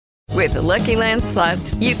With the Lucky Land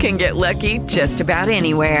Slots, you can get lucky just about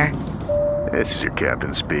anywhere. This is your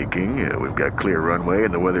captain speaking. We've got clear runway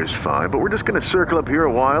and the weather's fine, but we're just going to circle up here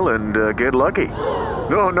a while and get lucky.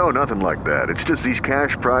 No, nothing like that. It's just these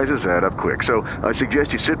cash prizes add up quick. So I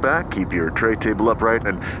suggest you sit back, keep your tray table upright,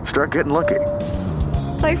 and start getting lucky.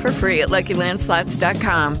 Play for free at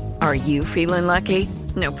LuckyLandSlots.com. Are you feeling lucky?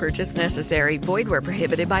 No purchase necessary. Void where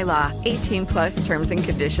prohibited by law. 18 plus terms and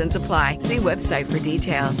conditions apply. See website for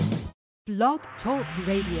details. Blog Talk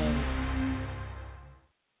Radio.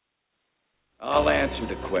 I'll answer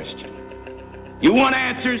the question. You want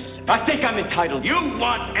answers? I think I'm entitled. You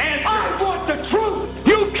want answers? I want the truth!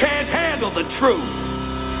 You can't handle the truth.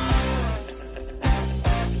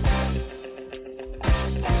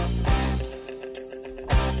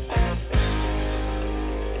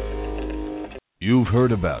 You've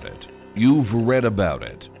heard about it. You've read about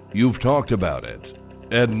it. You've talked about it.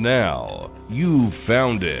 And now, you've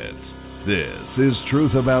found it. This is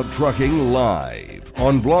Truth About Trucking Live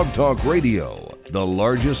on Blog Talk Radio, the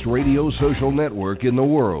largest radio social network in the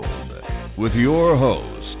world. With your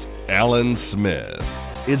host, Alan Smith.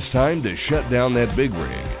 It's time to shut down that big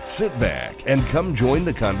rig, sit back, and come join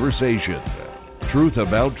the conversation. Truth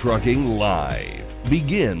About Trucking Live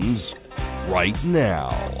begins right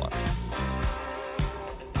now.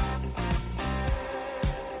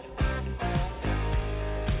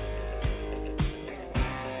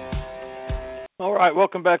 All right,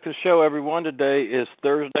 welcome back to the show, everyone. Today is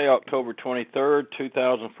Thursday, October 23rd,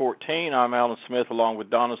 2014. I'm Alan Smith along with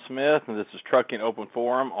Donna Smith, and this is Trucking Open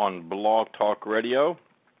Forum on Blog Talk Radio.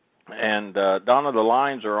 And, Donna, the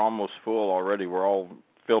lines are almost full already. We're all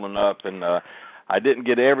filling up, and I didn't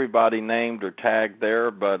get everybody named or tagged there,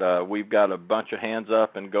 but we've got a bunch of hands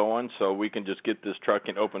up and going, so we can just get this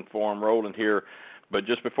Trucking Open Forum rolling here. But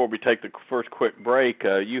just before we take the first quick break,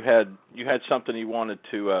 you had something you wanted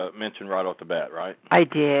to mention right off the bat, right? I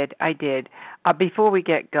did. Before we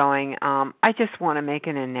get going, I just want to make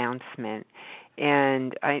an announcement.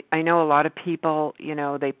 And I know a lot of people,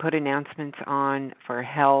 they put announcements on for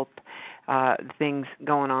help, things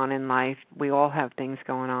going on in life. We all have things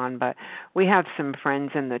going on, but we have some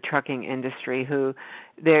friends in the trucking industry who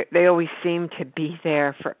they always seem to be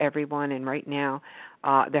there for everyone, and right now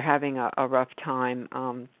they're having a rough time.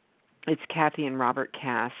 It's Kathy and Robert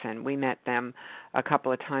Cass, and we met them a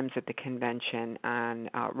couple of times at the convention, and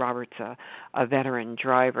Robert's a veteran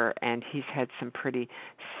driver, and he's had some pretty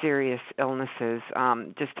serious illnesses.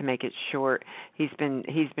 Just to make it short, he's been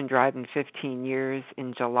driving 15 years.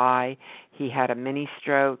 In July, he had a mini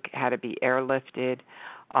stroke, had to be airlifted.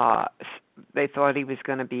 They thought he was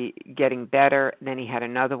going to be getting better. Then he had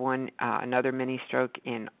another one, another mini stroke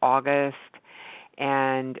in August.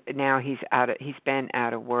 And now he's been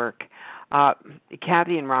out of work.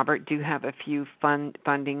 Kathy and Robert do have a few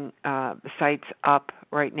funding sites up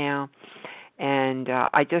right now, and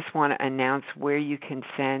I just want to announce where you can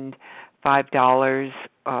send $5,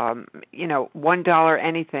 $1,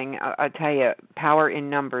 anything. I tell you, power in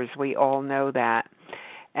numbers. We all know that.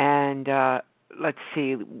 And let's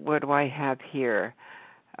see, what do I have here?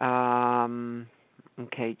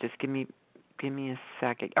 Okay, just give me a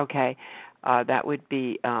second. Okay. That would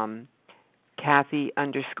be Kathy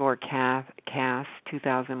 _Cass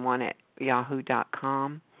 2001 at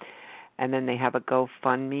yahoo.com. And then they have a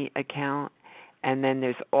GoFundMe account. And then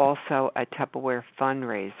there's also a Tupperware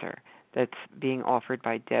fundraiser that's being offered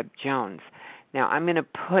by Deb Jones. Now, I'm going to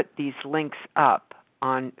put these links up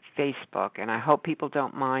on Facebook, and I hope people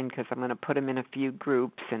don't mind because I'm going to put them in a few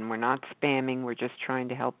groups, and we're not spamming. We're just trying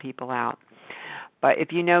to help people out. But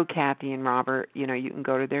if you know Kathy and Robert, you can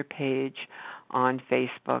go to their page on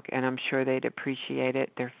Facebook, and I'm sure they'd appreciate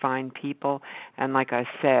it. They're fine people, and like I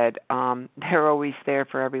said, they're always there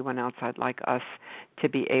for everyone else. I'd like us to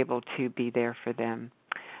be able to be there for them.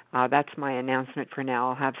 That's my announcement for now.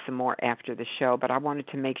 I'll have some more after the show, but I wanted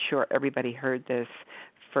to make sure everybody heard this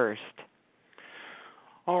first.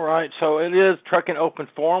 All right, so it is Trucking Open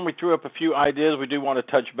Forum. We threw up a few ideas. We do want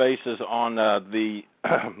to touch bases on the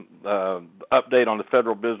update on the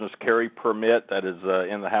federal business carry permit that is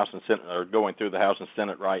in the House and Senate, or going through the House and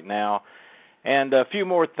Senate right now. And a few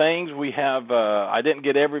more things. We have, I didn't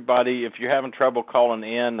get everybody. If you're having trouble calling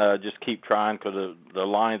in, just keep trying because the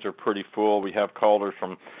lines are pretty full. We have callers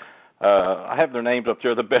from, I have their names up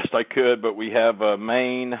there the best I could, but we have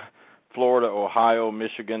Maine, Florida, Ohio,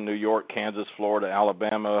 Michigan, New York, Kansas, Florida,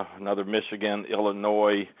 Alabama, another Michigan,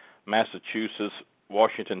 Illinois, Massachusetts,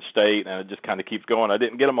 Washington State, and it just kind of keeps going. I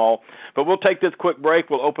didn't get them all. But we'll take this quick break.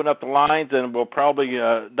 We'll open up the lines, and we'll probably,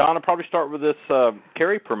 Donna, start with this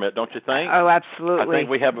carry permit, don't you think? Oh, absolutely. I think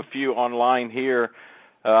we have a few online here.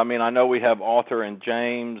 I know we have Arthur and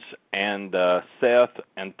James and Seth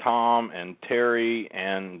and Tom and Terry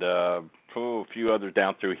and a few others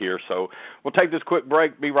down through here. So we'll take this quick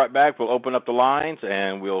break, be right back. We'll open up the lines,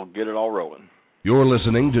 and we'll get it all rolling. You're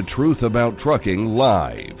listening to Truth About Trucking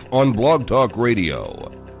live on Blog Talk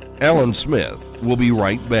Radio. Alan Smith will be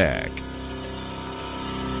right back.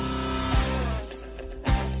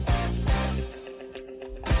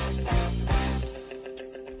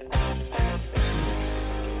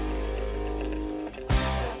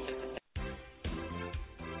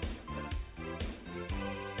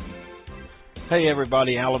 Hey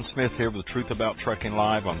everybody, Alan Smith here with Truth About Trucking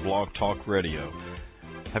Live on Blog Talk Radio.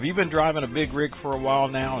 Have you been driving a big rig for a while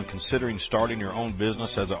now and considering starting your own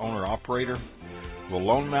business as an owner-operator? Well,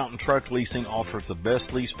 Lone Mountain Truck Leasing offers the best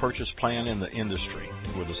lease purchase plan in the industry.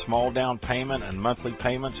 With a small down payment and monthly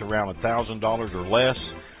payments around $1,000 or less,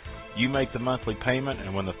 you make the monthly payment,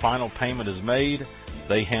 and when the final payment is made,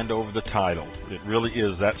 they hand over the title. It really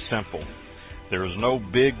is that simple. There is no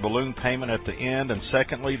big balloon payment at the end, and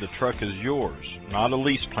secondly, the truck is yours, not a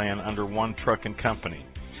lease plan under one trucking company.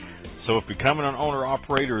 So if becoming an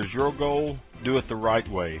owner-operator is your goal, do it the right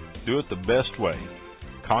way. Do it the best way.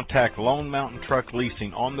 Contact Lone Mountain Truck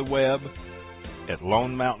Leasing on the web at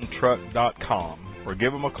lonemountaintruck.com or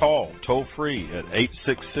give them a call toll-free at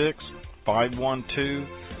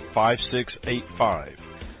 866-512-5685.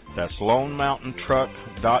 That's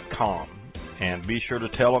lonemountaintruck.com. And be sure to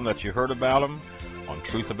tell them that you heard about them on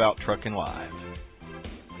Truth About Trucking Live.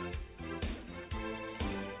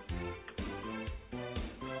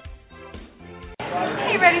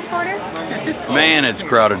 Hey, ready, Porter? Man, it's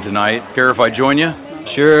crowded tonight. Care if I join you?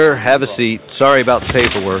 Sure, have a seat. Sorry about the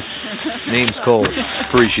paperwork. Name's Cole.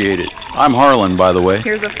 Appreciate it. I'm Harlan, by the way.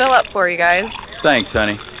 Here's a fill-up for you guys. Thanks,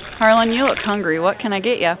 honey. Harlan, you look hungry. What can I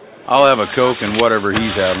get you? I'll have a Coke and whatever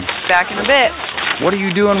he's having. Back in a bit. What are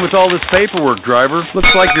you doing with all this paperwork, driver?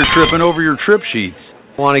 Looks like you're tripping over your trip sheets.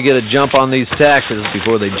 Want to get a jump on these taxes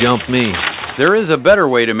before they jump me. There is a better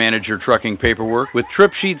way to manage your trucking paperwork. With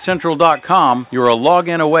TripSheetCentral.com, you're a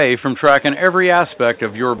login away from tracking every aspect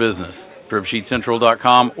of your business.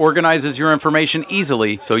 TripSheetCentral.com organizes your information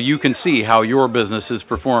easily so you can see how your business is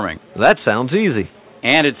performing. That sounds easy.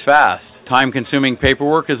 And it's fast. Time-consuming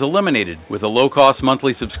paperwork is eliminated with a low-cost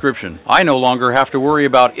monthly subscription. I no longer have to worry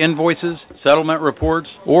about invoices, settlement reports,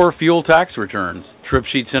 or fuel tax returns.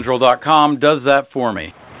 TripSheetCentral.com does that for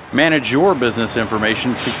me. Manage your business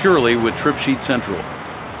information securely with TripSheet Central.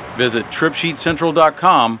 Visit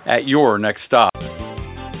TripSheetCentral.com at your next stop.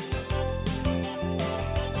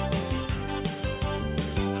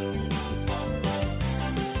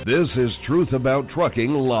 This is Truth About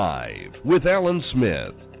Trucking Live with Alan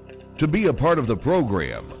Smith. To be a part of the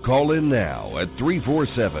program, call in now at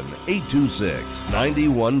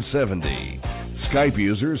 347-826-9170. Skype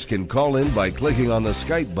users can call in by clicking on the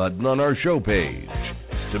Skype button on our show page.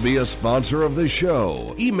 To be a sponsor of the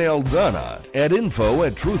show, email Donna at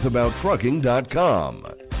info@truthabouttrucking.com.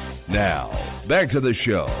 Now, back to the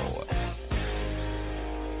show.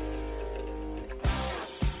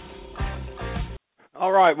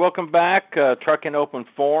 All right, welcome back, Trucking Open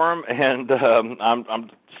Forum, and I'm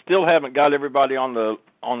still haven't got everybody on the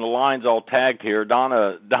lines all tagged here.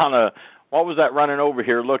 Donna, what was that running over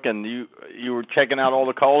here looking? You were checking out all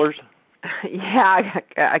the callers? Yeah,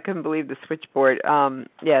 I couldn't believe the switchboard.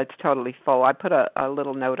 Yeah, it's totally full. I put a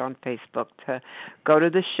little note on Facebook to go to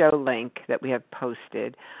the show link that we have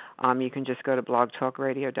posted. You can just go to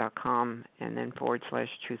blogtalkradio.com and then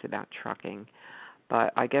 /Truth About Trucking.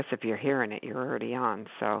 But I guess if you're hearing it, you're already on.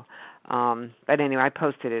 So, but anyway, I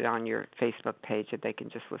posted it on your Facebook page that they can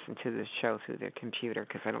just listen to the show through their computer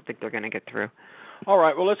because I don't think they're going to get through. All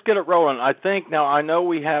right, well, let's get it rolling. I think now I know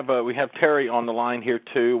we have Terry on the line here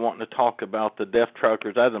too, wanting to talk about the deaf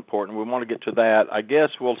truckers. That's important. We want to get to that. I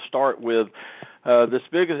guess we'll start with this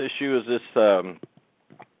biggest issue is this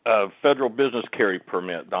federal business carry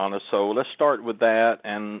permit, Donna. So let's start with that,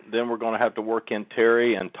 and then we're going to have to work in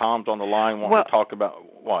Terry, and Tom's on the line wanting to talk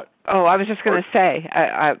about what? Oh, I was just going to say,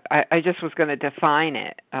 I just was going to define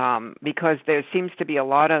it because there seems to be a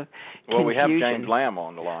lot of confusion. Well, we have James Lamb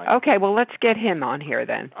on the line. Okay, well, let's get him on here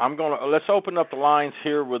then. Let's open up the lines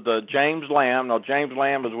here with James Lamb. Now, James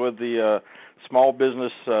Lamb is with the Small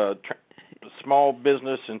Business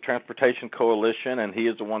and Transportation Coalition, and he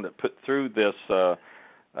is the one that put through this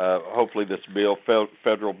hopefully this bill,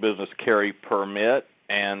 federal business carry permit,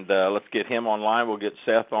 and let's get him online. We'll get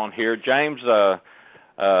Seth on here. James,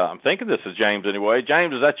 I'm thinking this is James anyway.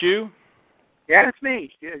 James, is that you? Yeah, it's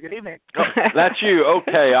me. Yeah, good evening. Oh, that's you.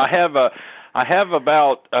 Okay, I have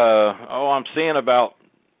about I'm seeing about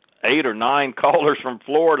 8 or 9 callers from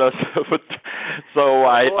Florida, so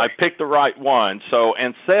I picked the right one. So,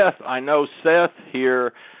 and Seth, I know Seth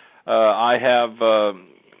here. I have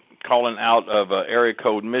calling out of area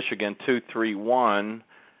code Michigan 231,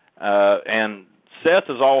 and Seth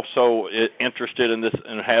is also interested in this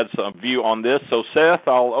and had some view on this. So, Seth,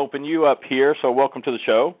 I'll open you up here. So, welcome to the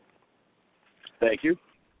show. Thank you.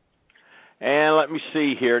 And let me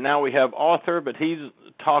see here. Now we have Arthur, but he's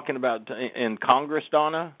talking about in Congress,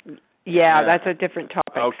 Donna? Yeah, that's a different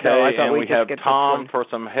topic. Okay, so I thought and we have Tom one for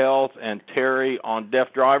some health and Terry on deaf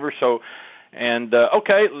drivers. So, and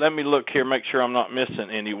okay, let me look here, make sure I'm not missing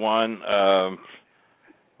anyone.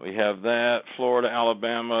 We have that, Florida,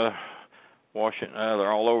 Alabama, Washington,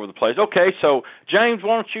 they're all over the place. Okay, so James,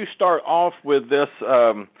 why don't you start off with this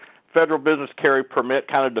federal business carry permit,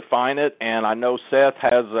 kind of define it, and I know Seth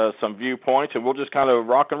has some viewpoints, and we'll just kind of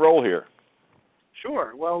rock and roll here.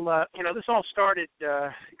 Sure. Well, this all started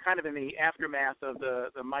kind of in the aftermath of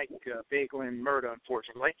the Mike Bagelin murder,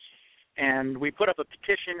 unfortunately. And we put up a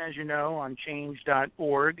petition, as you know, on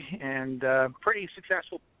change.org, and pretty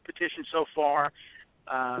successful petition so far.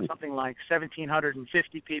 Something like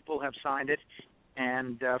 1,750 people have signed it.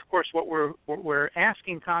 And, of course, what we're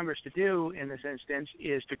asking Congress to do in this instance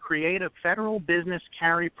is to create a federal business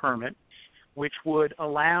carry permit which would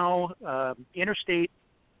allow interstate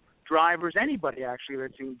drivers, anybody actually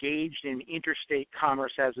that's engaged in interstate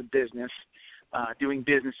commerce as a business, doing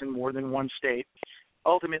business in more than one state,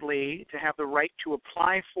 ultimately to have the right to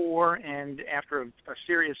apply for, and after a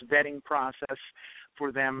serious vetting process,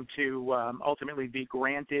 for them to ultimately be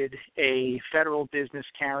granted a federal business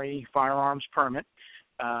carry firearms permit.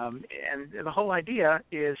 And the whole idea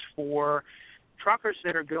is for truckers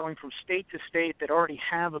that are going from state to state that already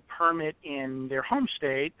have a permit in their home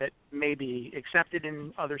state that may be accepted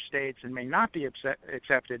in other states and may not be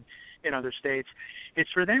accepted in other states, it's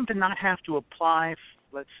for them to not have to apply,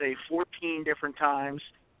 let's say, 14 different times,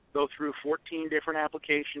 go through 14 different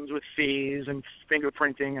applications with fees and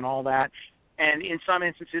fingerprinting and all that, and in some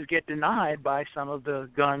instances get denied by some of the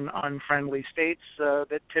gun-unfriendly states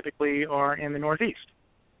that typically are in the Northeast.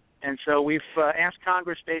 And so we've asked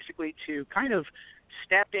Congress basically to kind of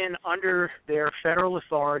step in under their federal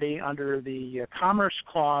authority, under the Commerce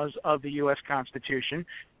Clause of the U.S. Constitution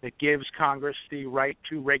that gives Congress the right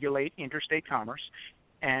to regulate interstate commerce.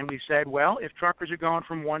 And we said, well, if truckers are going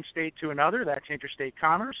from one state to another, that's interstate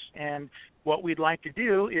commerce. And what we'd like to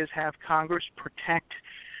do is have Congress protect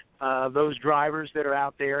those drivers that are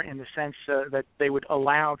out there in the sense that they would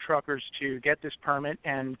allow truckers to get this permit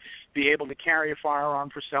and be able to carry a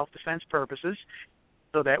firearm for self-defense purposes,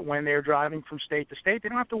 so that when they're driving from state to state, they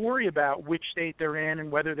don't have to worry about which state they're in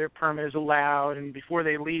and whether their permit is allowed, and before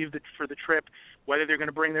they leave for the trip, whether they're going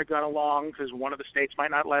to bring their gun along because one of the states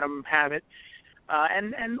might not let them have it.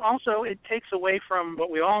 And also it takes away from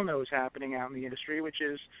what we all know is happening out in the industry, which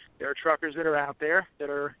is there are truckers that are out there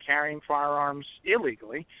that are carrying firearms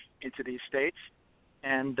illegally into these states.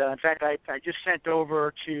 And, in fact, I just sent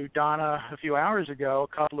over to Donna a few hours ago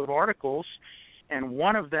a couple of articles, and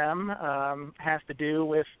one of them has to do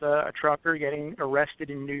with a trucker getting arrested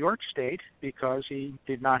in New York State because he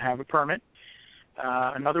did not have a permit.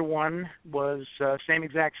 Another one was same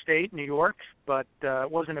exact state, New York, but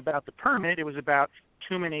it wasn't about the permit. It was about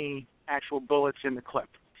too many actual bullets in the clip.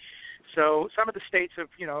 So some of the states have,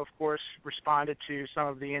 of course, responded to some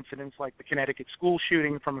of the incidents like the Connecticut school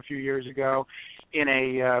shooting from a few years ago in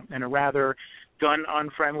a rather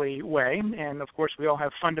gun-unfriendly way. And, of course, we all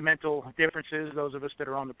have fundamental differences, those of us that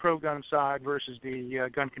are on the pro-gun side versus the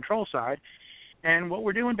gun control side. And what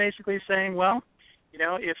we're doing basically is saying, well,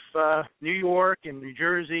 if New York and New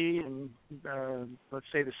Jersey and, let's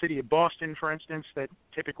say, the city of Boston, for instance, that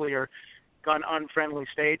typically are gun-unfriendly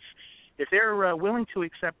states, if they're willing to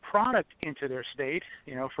accept product into their state,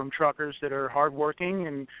 from truckers that are hardworking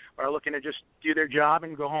and are looking to just do their job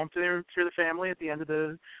and go home to the family at the end of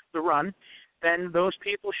the run, then those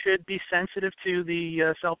people should be sensitive to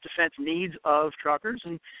the self-defense needs of truckers.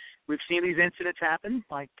 And we've seen these incidents happen,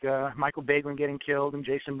 like Michael Bagelin getting killed and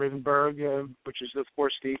Jason Rivenberg, which is, of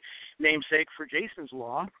course, the namesake for Jason's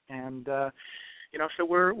Law. And so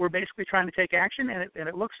we're basically trying to take action, and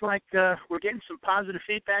it looks like we're getting some positive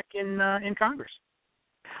feedback in Congress.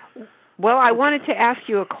 Well, I wanted to ask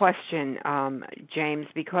you a question, James,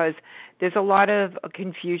 because there's a lot of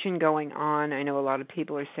confusion going on. I know a lot of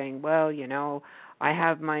people are saying, well, I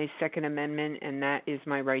have my Second Amendment, and that is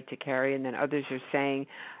my right to carry, and then others are saying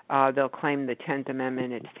they'll claim the 10th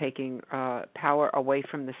Amendment. It's taking power away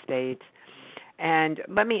from the states. And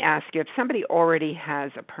let me ask you, if somebody already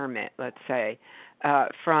has a permit, let's say,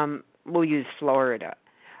 we'll use Florida,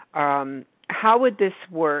 how would this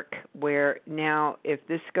work where now if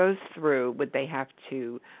this goes through, would they have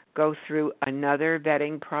to go through another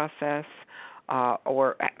vetting process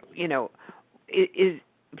or,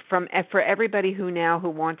 for everybody who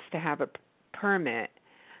wants to have a permit,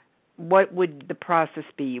 what would the process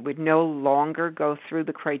be? You would no longer go through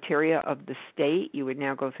the criteria of the state. You would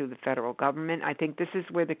now go through the federal government. I think this is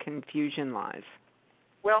where the confusion lies.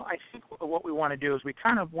 Well, I think what we want to do is we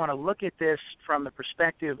kind of want to look at this from the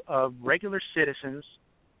perspective of regular citizens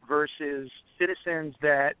versus citizens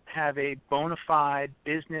that have a bona fide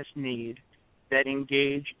business need that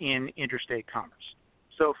engage in interstate commerce.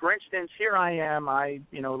 So, for instance, here I am.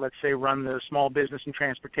 Let's say run the Small Business and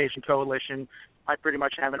Transportation Coalition. I pretty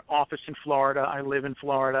much have an office in Florida. I live in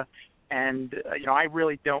Florida. And, I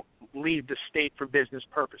really don't leave the state for business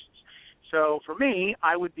purposes. So for me,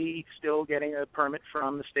 I would be still getting a permit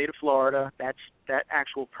from the state of Florida. That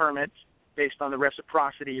actual permit, based on the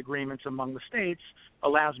reciprocity agreements among the states,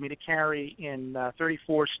 allows me to carry in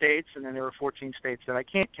 34 states, and then there are 14 states that I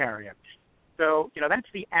can't carry in. So, that's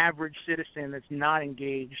the average citizen that's not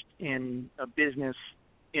engaged in a business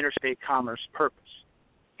interstate commerce purpose.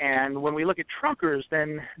 And when we look at truckers,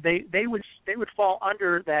 then they would fall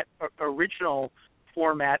under that original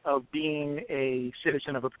format of being a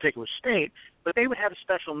citizen of a particular state, but they would have a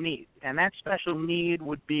special need, and that special need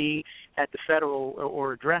would be at the federal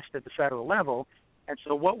or addressed at the federal level. And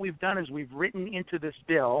so what we've done is we've written into this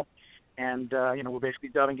bill, and we're basically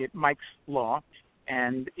dubbing it Mike's Law.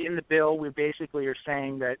 And in the bill, we basically are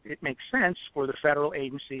saying that it makes sense for the federal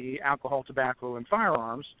agency, Alcohol, Tobacco, and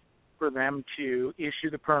Firearms, for them to issue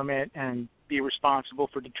the permit and be responsible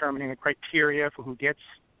for determining the criteria for who gets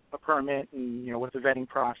a permit and, what the vetting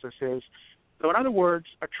process is. So in other words,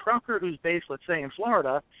 a trucker who's based, let's say, in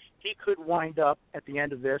Florida, he could wind up at the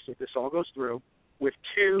end of this, if this all goes through, with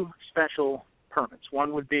two special permits.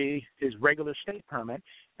 One would be his regular state permit,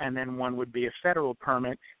 and then one would be a federal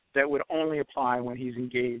permit that would only apply when he's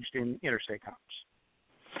engaged in interstate commerce.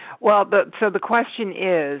 Well, so the question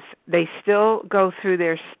is, they still go through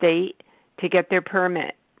their state to get their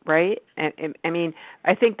permit, right? And I mean,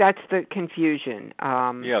 I think that's the confusion.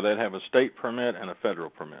 Yeah, they'd have a state permit and a federal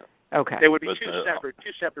permit. Okay. They would be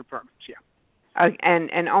two separate permits. Yeah.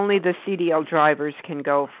 And only the CDL drivers can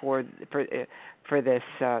go for this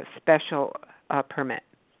special permit.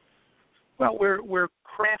 Well, we're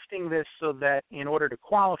crafting this so that in order to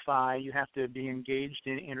qualify, you have to be engaged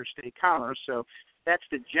in interstate commerce. So that's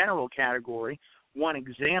the general category. One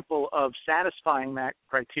example of satisfying that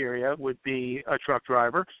criteria would be a truck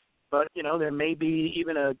driver, but there may be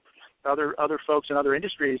even other folks in other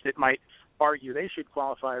industries that might argue they should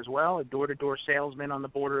qualify as well. A door-to-door salesman on the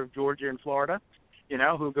border of Georgia and Florida,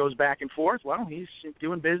 who goes back and forth. Well, he's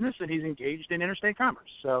doing business and he's engaged in interstate commerce.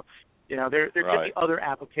 So, there could be other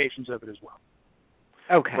applications of it as well.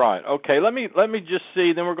 Okay. Right. Okay. Let me just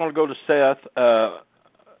see. Then we're going to go to Seth.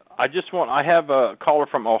 I have a caller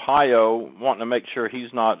from Ohio wanting to make sure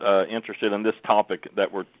he's not interested in this topic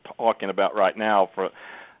that we're talking about right now.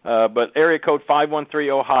 But area code 513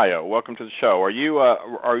 Ohio. Welcome to the show. Are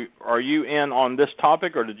you in on this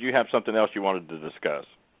topic, or did you have something else you wanted to discuss?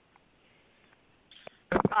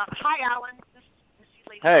 Hi, Alan. This is Missy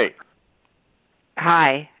Lee. Hey.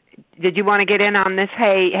 Hi. Did you want to get in on this?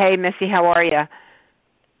 Hey, Missy, how are you?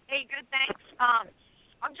 Hey, good, thanks.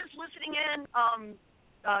 I'm just listening in.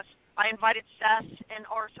 I invited Seth and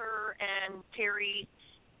Arthur and Terry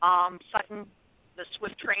Sutton, the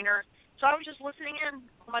Swift trainer. So I was just listening in.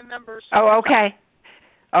 My members. Oh, okay.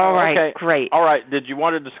 All right, okay. Great. All right. Did you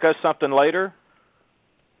want to discuss something later?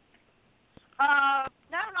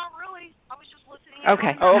 No, not really. I was just listening in.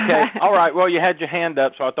 Okay. Oh, okay. All right. Well, you had your hand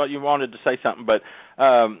up, so I thought you wanted to say something. But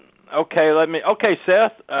okay,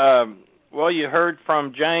 Seth. Well, you heard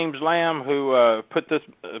from James Lamb, who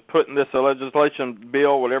putting this legislation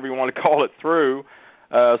bill, whatever you want to call it, through.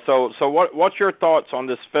 So what's your thoughts on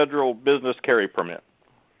this federal business carry permit?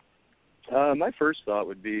 My first thought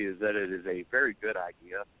would be is that it is a very good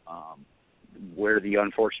idea. Where the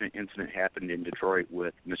unfortunate incident happened in Detroit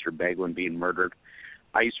with Mr. Baglin being murdered,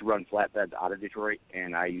 I used to run flatbeds out of Detroit,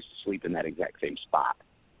 and I used to sleep in that exact same spot.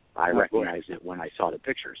 I recognized it when I saw the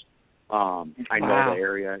pictures. I know the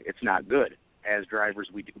area. It's not good. As drivers,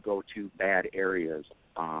 we do go to bad areas.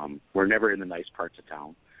 We're never in the nice parts of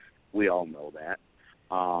town. We all know that.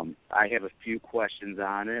 I have a few questions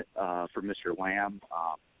on it for Mr. Lamb.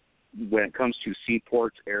 When it comes to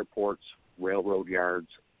seaports, airports, railroad yards,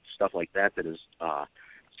 stuff like that is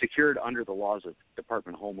secured under the laws of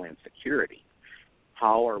Department of Homeland Security,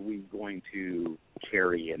 how are we going to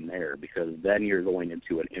carry in there? Because then you're going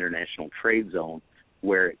into an international trade zone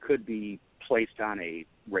where it could be placed on a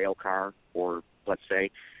rail car, or let's say,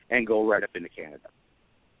 and go right up into Canada?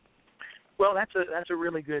 Well, that's a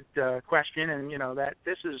really good question, and that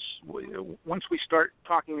this is, once we start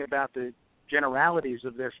talking about the generalities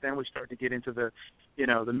of this, then we start to get into the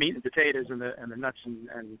the meat and potatoes and the nuts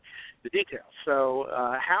and the details. So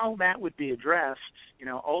how that would be addressed,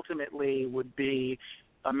 ultimately would be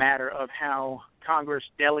a matter of how Congress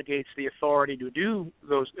delegates the authority to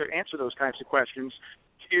answer those types of questions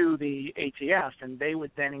to the ATF, and they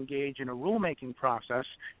would then engage in a rulemaking process,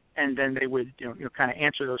 and then they would kind of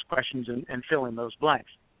answer those questions and fill in those blanks.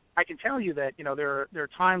 I can tell you that there are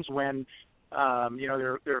times when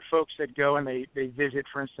there are folks that go and they visit.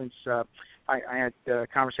 For instance, I had a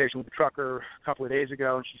conversation with a trucker a couple of days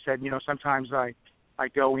ago, and she said, sometimes I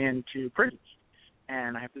go into prisons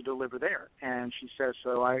and I have to deliver there. And she says,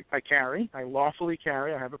 so I lawfully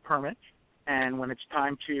carry, I have a permit, and when it's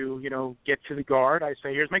time to, get to the guard, I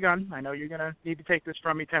say, here's my gun. I know you're going to need to take this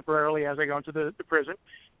from me temporarily as I go into the prison.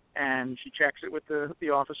 And she checks it with the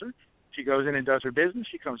officer. She goes in and does her business.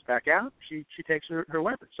 She comes back out. She takes her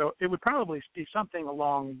weapon. So it would probably be something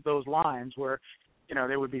along those lines where,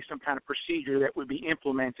 there would be some kind of procedure that would be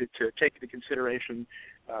implemented to take into consideration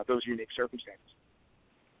those unique circumstances.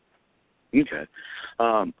 Okay.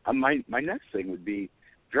 My next thing would be,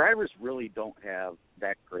 drivers really don't have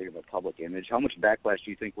that great of a public image. How much backlash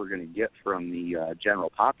do you think we're going to get from the general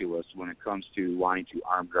populace when it comes to wanting to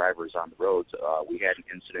arm drivers on the roads? We had an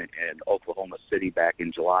incident in Oklahoma City back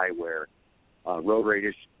in July where road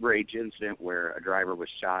rage incident where a driver was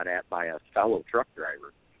shot at by a fellow truck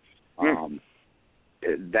driver.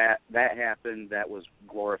 That happened. That was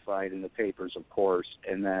glorified in the papers, of course,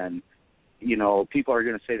 and then people are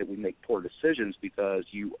going to say that we make poor decisions because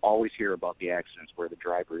you always hear about the accidents where the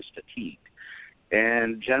driver is fatigued.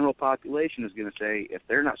 And general population is going to say, if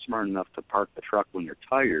they're not smart enough to park the truck when you're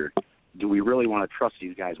tired, do we really want to trust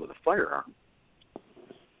these guys with a firearm?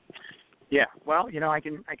 Yeah, well, I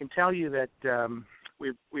can tell you that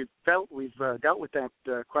we've dealt with that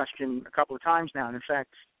question a couple of times now. And in fact,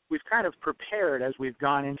 we've kind of prepared as we've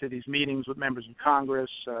gone into these meetings with members of Congress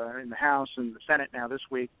in the House and the Senate now this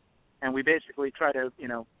week. And we basically try to,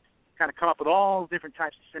 kind of come up with all different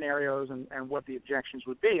types of scenarios and what the objections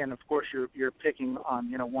would be. And of course, you're picking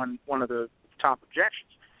on, one of the top objections.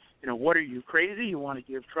 What are you, crazy? You want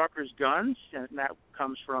to give truckers guns? And that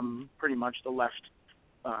comes from pretty much the left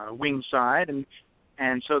wing side.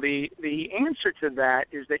 And so the answer to that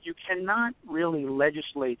is that you cannot really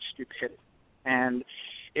legislate stupidity. And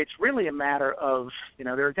it's really a matter of,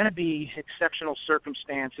 there are going to be exceptional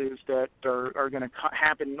circumstances that are going to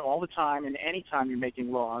happen all the time and any time you're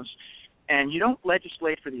making laws. And you don't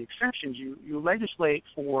legislate for the exceptions. You legislate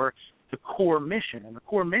for the core mission. And the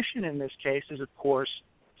core mission in this case is, of course,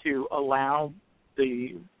 to allow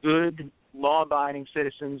the good, law-abiding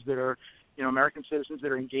citizens that are, American citizens that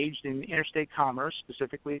are engaged in interstate commerce,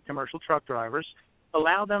 specifically commercial truck drivers,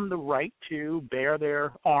 allow them the right to bear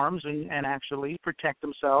their arms and actually protect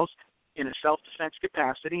themselves in a self-defense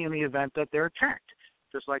capacity in the event that they're attacked,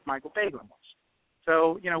 just like Michael Baglin was.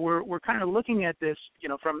 So, we're kind of looking at this,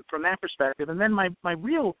 from that perspective. And then my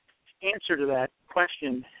real answer to that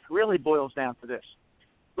question really boils down to this.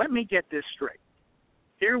 Let me get this straight.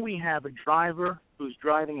 Here we have a driver who's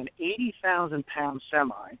driving an 80,000-pound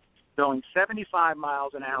semi going 75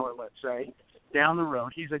 miles an hour, let's say, down the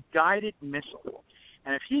road. He's a guided missile.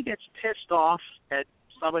 And if he gets pissed off at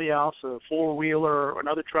somebody else, a four-wheeler or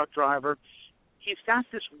another truck driver, he's got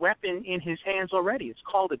this weapon in his hands already. It's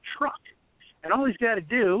called a truck. And all he's got to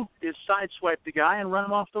do is sideswipe the guy and run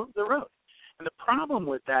him off the road. And the problem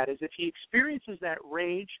with that is if he experiences that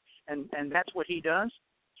rage and that's what he does,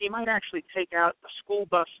 he might actually take out a school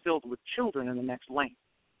bus filled with children in the next lane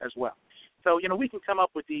as well. So, we can come up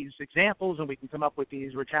with these examples and we can come up with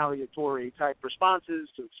these retaliatory type responses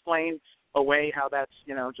to explain away how that's,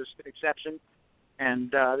 just an exception. And,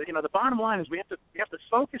 the bottom line is we have to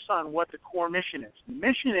focus on what the core mission is. The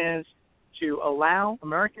mission is to allow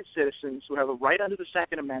American citizens who have a right under the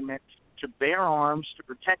Second Amendment to bear arms, to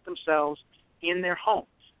protect themselves in their homes.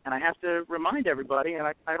 And I have to remind everybody, and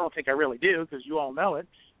I don't think I really do because you all know it,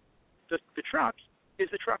 the truck is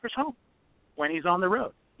the trucker's home when he's on the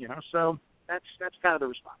road, So that's kind of the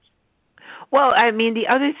response. Well, the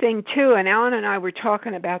other thing, too, and Alan and I were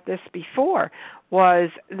talking about this before, was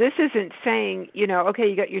this isn't saying, okay,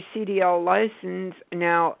 you got your CDL license,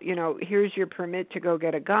 now, here's your permit to go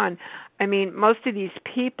get a gun. Most of these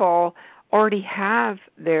people already have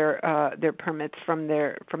their permits from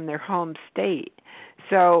their home state.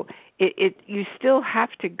 So you still have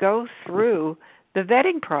to go through the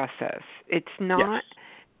vetting process. It's not... Yes.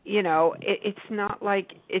 it's not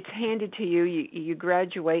like it's handed to you. You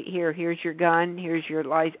graduate here. Here's your gun. Here's your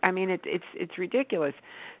license. I mean, it's ridiculous.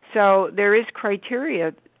 So there is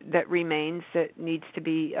criteria that remains that needs to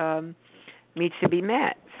be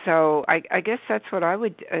met. So I guess that's what I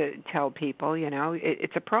would tell people.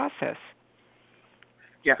 It's a process.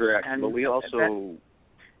 Yeah, correct. But we also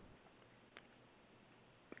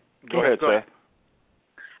go ahead, Seth.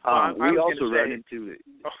 We also run into.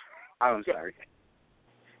 I'm sorry.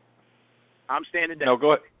 I'm standing down. No,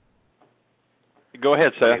 go ahead. Go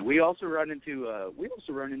ahead, Seth. Okay, we also run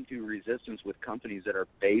into resistance with companies that are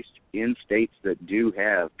based in states that do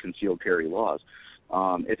have concealed carry laws.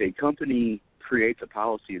 If a company creates a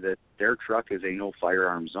policy that their truck is a no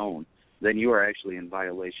firearm zone, then you are actually in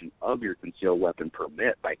violation of your concealed weapon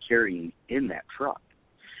permit by carrying in that truck.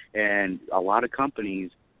 And a lot of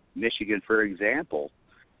companies, Michigan, for example,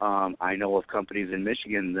 I know of companies in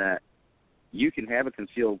Michigan that you can have a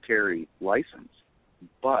concealed carry license,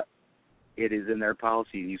 but it is in their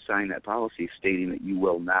policy, you sign that policy stating that you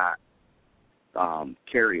will not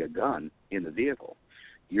carry a gun in the vehicle.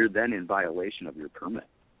 You're then in violation of your permit.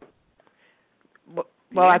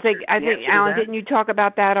 Well, I think Alan, didn't you talk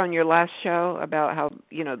about that on your last show about how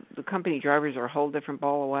the company drivers are a whole different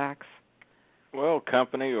ball of wax? Well,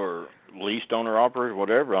 company or leased owner operator,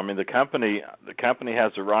 whatever. I mean, the company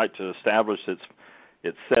has the right to establish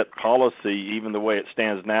its set policy, even the way it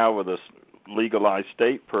stands now with a legalized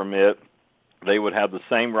state permit. They would have the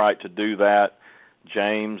same right to do that,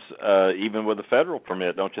 James, even with a federal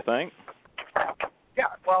permit, don't you think? Yeah,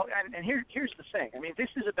 well, and here's the thing. I mean, this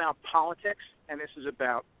is about politics, and this is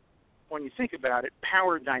about, when you think about it,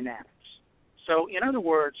 power dynamics. So, in other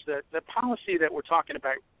words, the policy that we're talking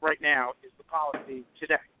about right now is the policy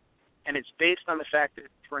today. And it's based on the fact that,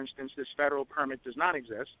 for instance, this federal permit does not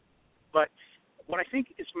exist. But what I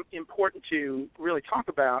think is important to really talk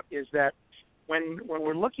about is that when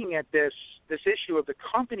we're looking at this issue of the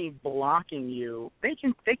company blocking you, they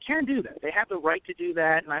can do that. They have the right to do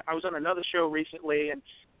that. And I was on another show recently, and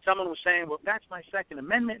someone was saying, well, that's my Second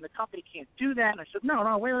Amendment, and the company can't do that. And I said,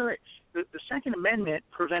 no, wait. The Second Amendment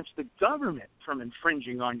prevents the government from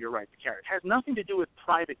infringing on your right to carry. It has nothing to do with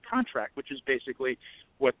private contract, which is basically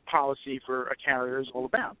what policy for a carrier is all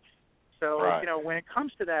about. So, right. When it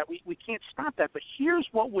comes to that, we can't stop that. But here's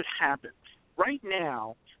what would happen. Right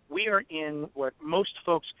now, we are in what most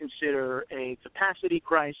folks consider a capacity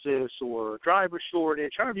crisis or driver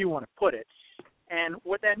shortage, however you want to put it. And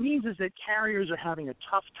what that means is that carriers are having a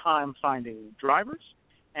tough time finding drivers,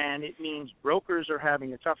 and it means brokers are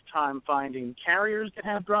having a tough time finding carriers that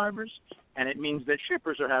have drivers, and it means that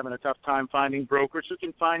shippers are having a tough time finding brokers who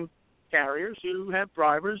can find carriers who have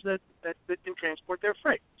drivers that can transport their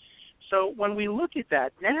freight. So when we look at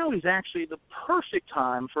that, now is actually the perfect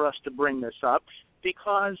time for us to bring this up,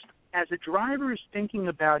 because as a driver is thinking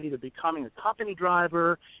about either becoming a company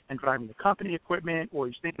driver and driving the company equipment, or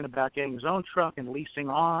he's thinking about getting his own truck and leasing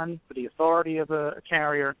on for the authority of a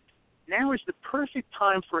carrier, now is the perfect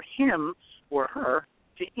time for him or her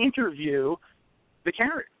to interview the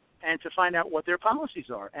carrier and to find out what their policies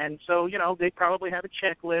are. And so, they probably have a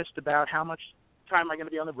checklist about how much time am I going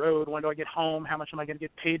to be on the road, when do I get home, how much am I going to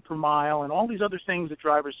get paid per mile, and all these other things that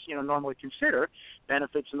drivers, normally consider,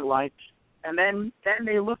 benefits and the like. And then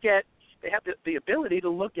they have the ability to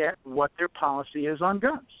look at what their policy is on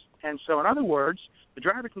guns. And so, in other words, the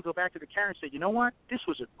driver can go back to the carrier and say, you know what, this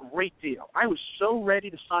was a great deal. I was so ready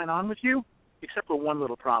to sign on with you, except for one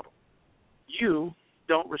little problem. You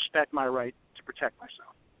don't respect my right to protect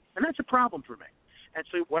myself. And that's a problem for me. And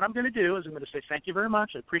so what I'm going to do is I'm going to say, thank you very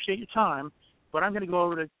much, I appreciate your time, but I'm going to go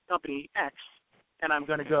over to company X, and I'm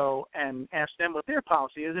going to go and ask them what their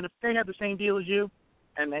policy is. And if they have the same deal as you,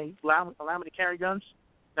 and they allow me to carry guns,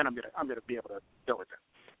 then I'm going to be able to go with them.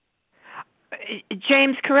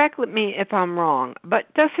 James, correct me if I'm wrong, but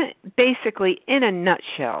basically, in a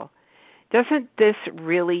nutshell, doesn't this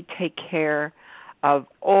really take care of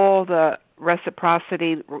all the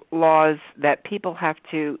reciprocity laws that people have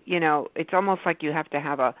to, it's almost like you have to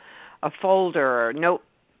have a folder or a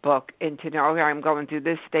notebook and to know, okay, I'm going through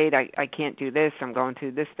this state, I can't do this, I'm going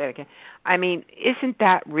through this state, I can't. I mean, isn't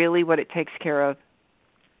that really what it takes care of?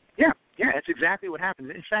 Yeah, that's exactly what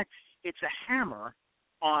happens. In fact, it's a hammer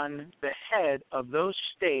on the head of those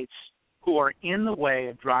states who are in the way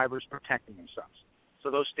of drivers protecting themselves.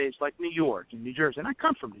 So those states like New York and New Jersey, and I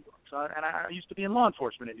come from New York, and I used to be in law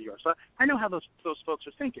enforcement in New York, so I know how those folks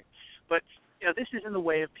are thinking. But this is in the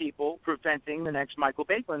way of people preventing the next Michael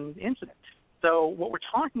Bakelin incident. So what we're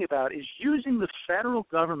talking about is using the federal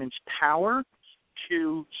government's power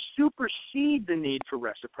to supersede the need for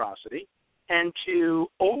reciprocity and to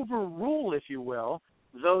overrule, if you will,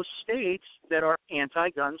 those states that are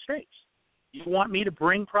anti-gun states. You want me to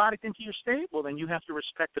bring product into your state? Well, then you have to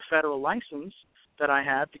respect the federal license that I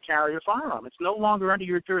have to carry a firearm. It's no longer under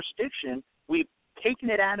your jurisdiction. We've taken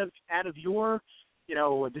it out of your,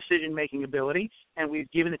 decision-making ability, and we've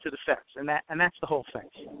given it to the feds, and that's the whole thing.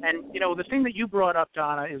 And the thing that you brought up,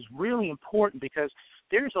 Donna, is really important because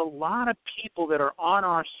there's a lot of people that are on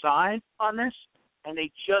our side on this, and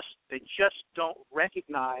they just don't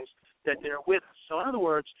recognize that they're with us. So in other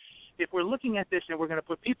words, if we're looking at this and we're going to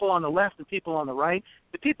put people on the left and people on the right,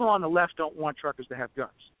 the people on the left don't want truckers to have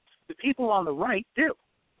guns. The people on the right do.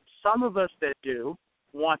 Some of us that do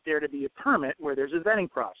want there to be a permit where there's a vetting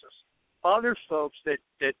process. Other folks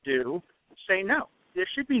that do say no, there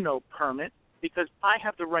should be no permit because I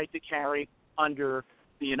have the right to carry under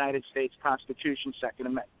the United States Constitution, Second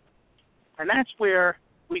Amendment. And that's where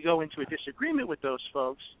we go into a disagreement with those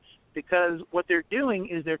folks because what they're doing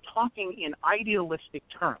is they're talking in idealistic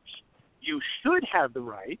terms. You should have the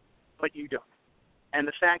right, but you don't. And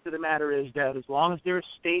the fact of the matter is that as long as there are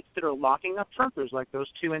states that are locking up truckers, like those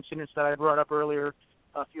two incidents that I brought up earlier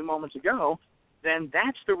a few moments ago, then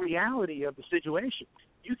that's the reality of the situation.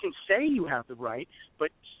 You can say you have the right, but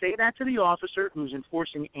say that to the officer who's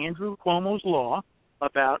enforcing Andrew Cuomo's law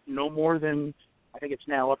about no more than, I think it's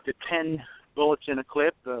now up to 10 bullets in a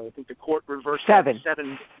clip. I think the court reversed 7.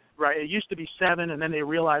 Right, it used to be 7, and then they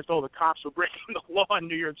realized, the cops were breaking the law in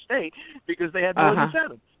New York State because they had more than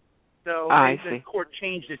 7. So the court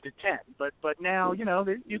changed it to 10. But now,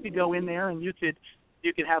 you could go in there and you could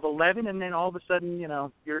have 11, and then all of a sudden,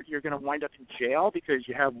 you're going to wind up in jail because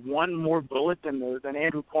you have one more bullet than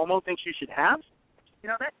Andrew Cuomo thinks you should have.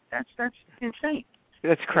 That's insane.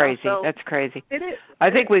 That's crazy. That's crazy. It is.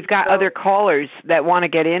 I think we've got other callers that want to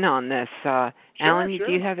get in on this. Alan,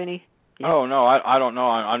 do you have any? Yeah. Oh, no, I don't know.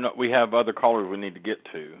 I know we have other callers we need to get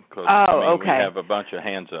to. Cause, okay. We have a bunch of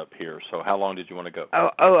hands up here. So how long did you want to go?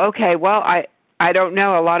 Oh, okay. Well, I don't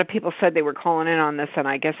know. A lot of people said they were calling in on this, and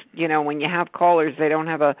I guess, when you have callers, they don't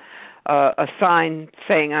have a sign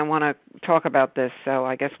saying, I want to talk about this. So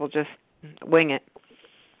I guess we'll just wing it.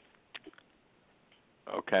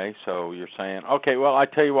 Okay, so you're saying, okay, well, I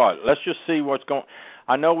tell you what, let's just see what's going.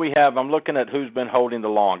 I know I'm looking at who's been holding the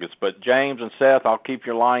longest, but James and Seth, I'll keep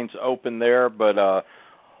your lines open there, but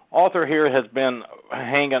Arthur here has been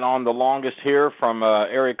hanging on the longest here from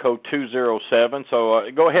area code 207, so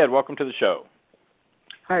go ahead, welcome to the show.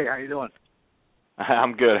 Hey, how you doing?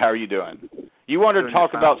 I'm good, how are you doing? You wanted to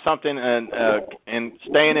talk about something and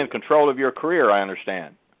staying in control of your career, I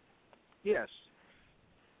understand. Yes.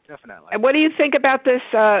 Definitely. And what do you think about this,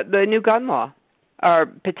 the new gun law, or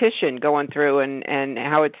petition going through, and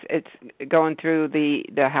how it's going through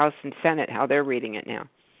the House and Senate, how they're reading it now?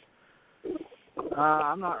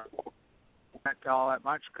 I'm not all that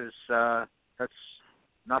much because that's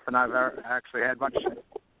nothing I've ever actually had much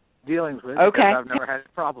dealings with. Okay. Because I've never had a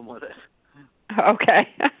problem with it. Okay.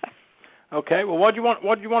 Okay. Well, what do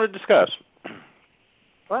you want to discuss?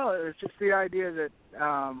 Well, it's just the idea that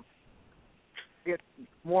get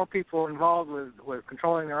more people involved with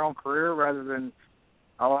controlling their own career rather than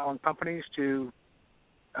allowing companies to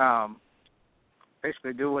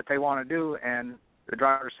basically do what they want to do, and the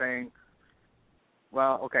driver saying,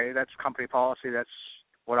 well, okay, that's company policy, that's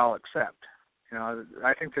what I'll accept.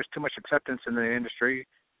 I think there's too much acceptance in the industry,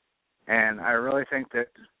 and I really think that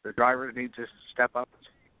the drivers need to step up.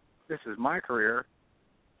 This is my career.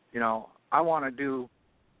 I want to do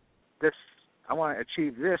this. I want to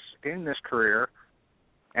achieve this in this career,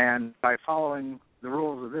 and by following the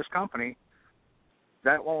rules of this company,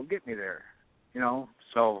 that won't get me there,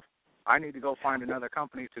 So I need to go find another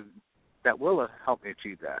company that will help me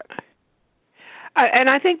achieve that. And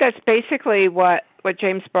I think that's basically what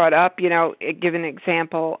James brought up. Give an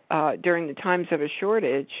example during the times of a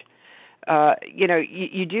shortage.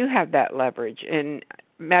 You do have that leverage. And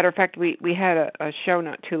matter of fact, we had a show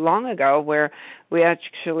not too long ago where we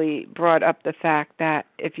actually brought up the fact that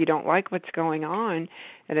if you don't like what's going on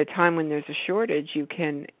at a time when there's a shortage, you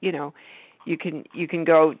can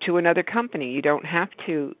go to another company. You don't have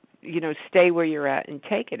to, stay where you're at and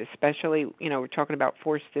take it, especially, we're talking about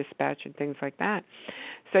forced dispatch and things like that.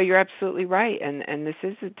 So you're absolutely right. And this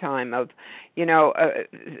is a time of,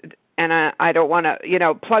 and I don't want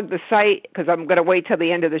to, plug the site because I'm going to wait till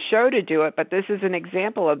the end of the show to do it, but this is an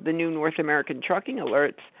example of the new North American Trucking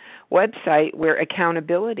Alerts website where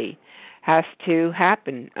accountability has to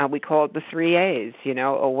happen. We call it the 3 A's,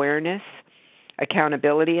 awareness,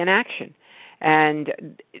 accountability, and action. And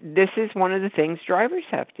this is one of the things drivers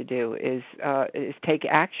have to do is take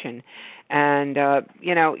action. And,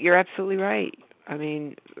 you're absolutely right. I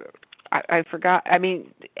mean, I forgot. I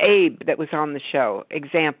mean, Abe that was on the show,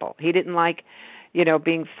 example. He didn't like,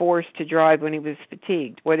 being forced to drive when he was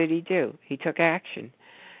fatigued. What did he do? He took action.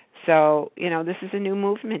 So, this is a new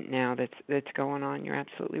movement now that's going on. You're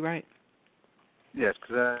absolutely right. Yes,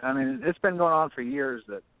 because, it's been going on for years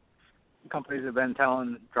that companies have been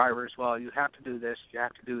telling drivers, well, you have to do this, you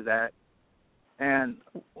have to do that. And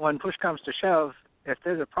when push comes to shove, if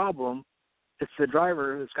there's a problem, it's the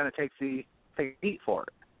driver who's going to take the heat for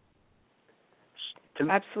it. To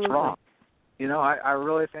me, absolutely. It's wrong. I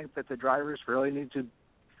really think that the drivers really need to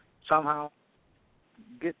somehow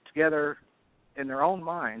get together in their own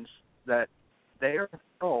minds that they are in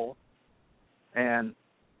control, and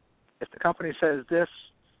if the company says this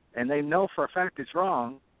and they know for a fact it's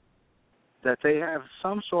wrong, that they have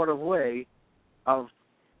some sort of way of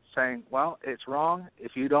saying, well, it's wrong.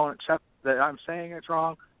 If you don't accept that I'm saying it's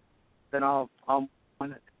wrong, then I'll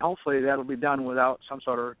hopefully that'll be done without some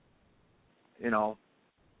sort of,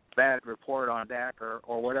 bad report on DAC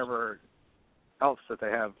or whatever else that they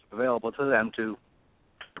have available to them to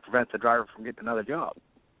prevent the driver from getting another job.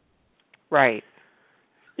 Right.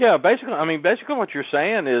 Yeah, basically what you're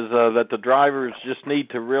saying is that the drivers just need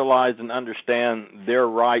to realize and understand their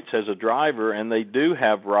rights as a driver, and they do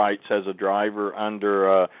have rights as a driver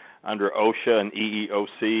under OSHA and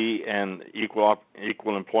EEOC and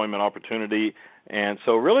equal employment opportunity. And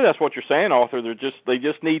so really that's what you're saying, Arthur. They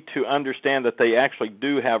just need to understand that they actually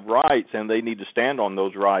do have rights, and they need to stand on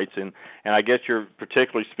those rights. And I guess you're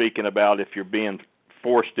particularly speaking about if you're being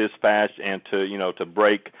forced dispatched and to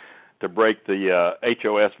break the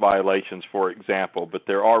HOS violations, for example. But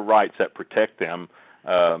there are rights that protect them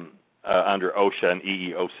under OSHA and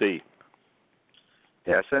EEOC.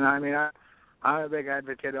 Yes, and I'm a big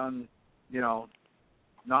advocate on,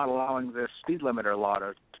 not allowing this speed limiter law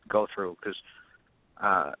to go through because,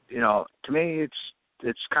 to me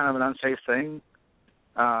it's kind of an unsafe thing,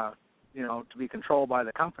 to be controlled by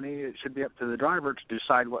the company. It should be up to the driver to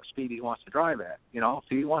decide what speed he wants to drive at. If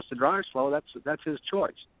he wants to drive slow, that's his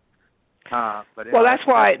choice. But that's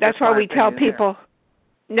why we tell people.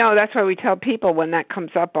 No, that's why we tell people when that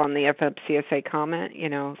comes up on the FMCSA comment,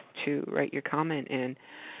 to write your comment in.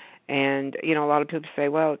 And, a lot of people say,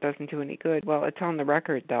 well, it doesn't do any good. Well, it's on the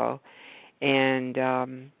record, though. And,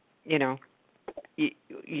 you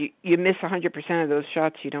miss 100% of those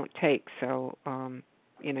shots you don't take. So,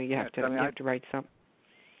 you have to write something.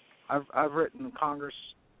 I've written Congress,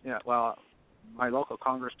 my local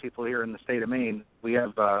Congress people here in the state of Maine, we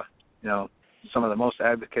have, some of the most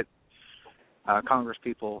advocate Congress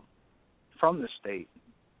people from the state,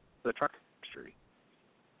 the truck industry.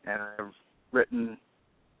 And I've written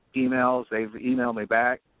emails, they've emailed me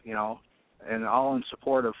back, and all in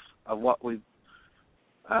support of what we're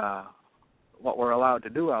allowed to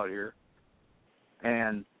do out here.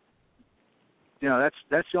 And that's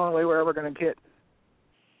the only way we're ever going to get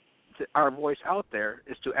our voice out there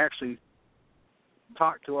is to actually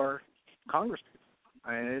talk to our Congress people.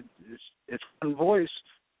 It's one voice,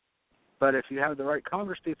 but if you have the right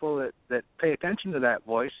Congress people that pay attention to that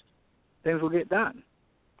voice, things will get done.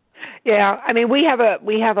 Yeah, we have a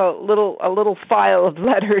little file of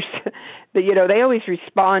letters that they always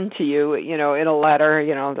respond to you, in a letter.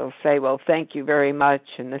 They'll say, well, thank you very much,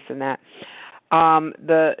 and this and that.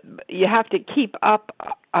 You have to keep up.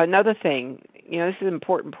 Another thing, this is an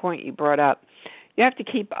important point you brought up. You have to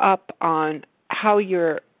keep up on how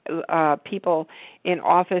your people in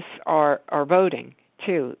office are voting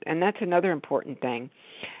too, and that's another important thing.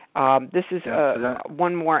 This is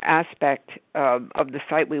one more aspect of the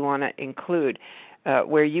site we want to include,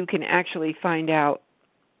 where you can actually find out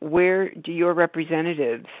where do your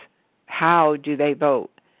representatives, how do they vote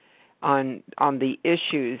on the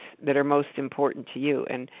issues that are most important to you,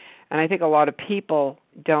 and I think a lot of people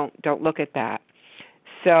don't look at that.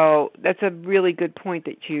 So that's a really good point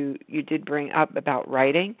that you did bring up about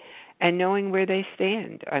writing and knowing where they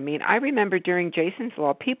stand. I remember during Jason's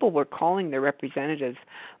Law, people were calling their representatives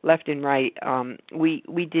left and right.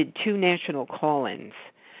 We did 2 national call-ins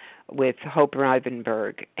with Hope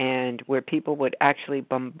Rivenberg, and where people would actually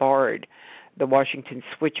bombard the Washington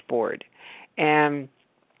switchboard. And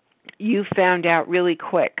you found out really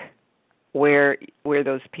quick where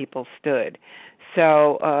those people stood.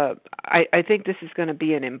 So I think this is going to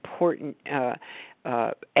be an important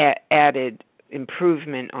added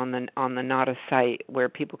improvement on the NADA site, where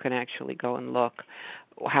people can actually go and look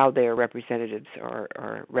how their representatives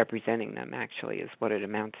are representing them, actually, is what it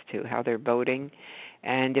amounts to, how they're voting,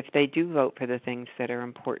 and if they do vote for the things that are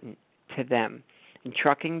important to them, and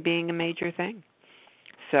trucking being a major thing.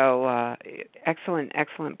 So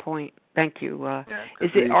excellent point. Thank you.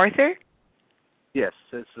 Is it Arthur? Yes,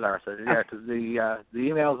 this is Arthur. Yeah, because the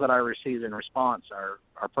emails that I received in response are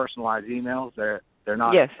personalized emails. They're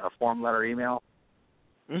not a form letter email.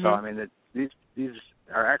 Mm-hmm. So I mean, these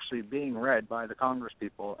are actually being read by the Congress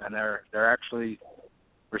people, and they're actually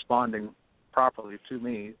responding properly to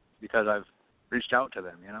me because I've reached out to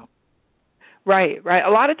them. You know. Right.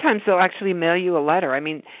 A lot of times they'll actually mail you a letter. I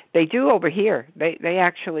mean, they do over here. They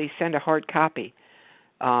actually send a hard copy,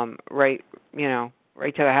 right to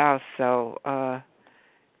the house. So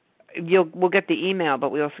we'll get the email,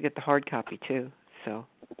 but we also get the hard copy too. So.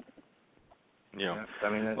 Yeah. I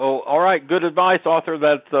mean, well, all right. Good advice, Arthur.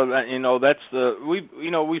 We've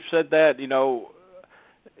said that.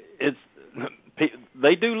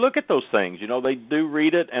 They do look at those things. They do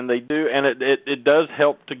read it, and it does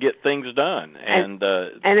help to get things done.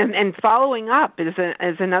 And following up is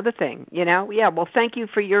another thing. Yeah. Well, thank you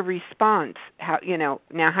for your response. How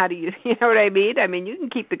now? How do you? You know what I mean? I mean, you can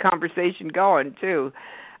keep the conversation going too.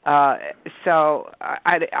 So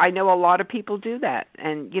I know a lot of people do that,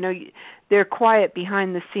 and they're quiet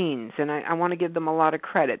behind the scenes, and I want to give them a lot of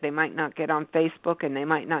credit. They might not get on Facebook, and they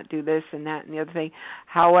might not do this and that and the other thing.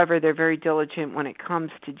 However, they're very diligent when it comes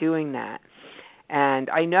to doing that, and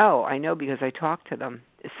I know because I talk to them.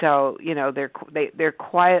 So they're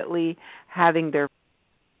quietly having their.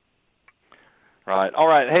 Right. All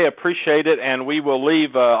right. Hey, appreciate it, and we will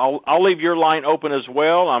leave. I'll leave your line open as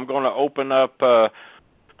well. I'm going to open up.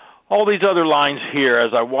 All these other lines here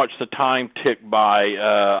as I watch the time tick by.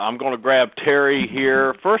 I'm going to grab Terry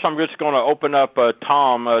here. First, I'm just going to open up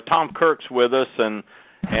Tom. Tom Kirk's with us, and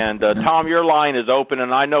Tom, your line is open,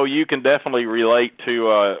 and I know you can definitely relate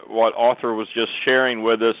to what Arthur was just sharing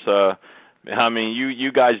with us. I mean,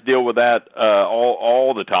 you guys deal with that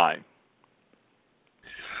all the time.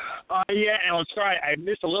 Yeah, and I'm sorry, I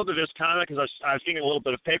missed a little bit of this comment because I was getting a little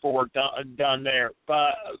bit of paperwork done there,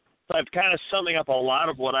 but kind of summing up a lot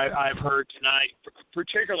of what I've heard tonight,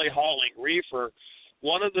 particularly hauling reefer.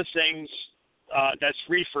 One of the things that's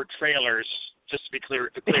reefer trailers, just to be clear.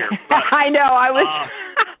 But, I know. I was.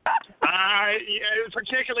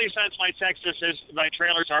 Particularly since my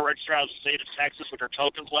trailers are registered out of the state of Texas, which are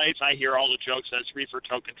token plates. I hear all the jokes as reefer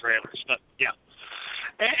token trailers, but yeah.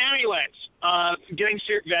 Anyways, getting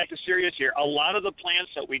back to serious here, a lot of the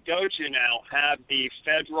plants that we go to now have the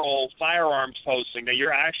federal firearms posting that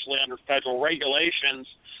you're actually under federal regulations,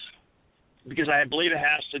 because I believe it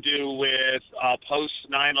has to do with post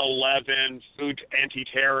 9/11 food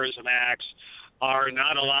anti-terrorism acts are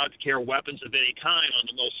not allowed to carry weapons of any kind on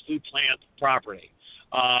the most food plant property.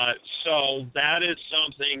 So that is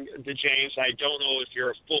something, James, I don't know if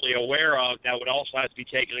you're fully aware of, that would also have to be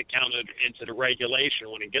taken into the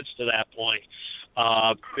regulation when it gets to that point,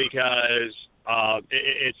 because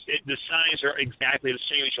the signs are exactly the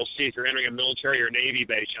same as you'll see if you're entering a military or Navy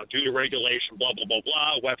base. Due to regulation, blah, blah, blah,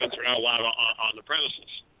 blah, weapons are not allowed on the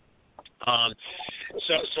premises.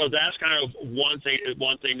 So that's kind of one thing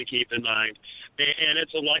to keep in mind. And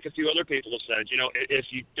it's like a few other people have said, if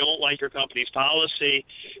you don't like your company's policy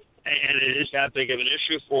and it is that big of an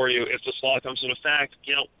issue for you, if this law comes into effect,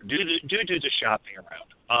 do the shopping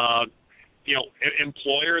around.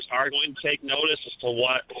 Employers are going to take notice as to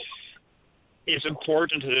what is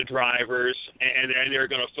important to the drivers, and they're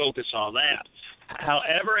going to focus on that.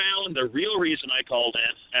 However, Alan, the real reason I called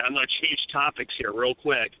in, and I'm going to change topics here real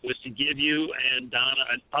quick, was to give you and Donna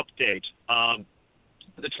an update.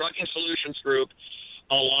 The Trucking Solutions Group,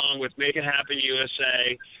 along with Make It Happen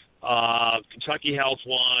USA, Kentucky Health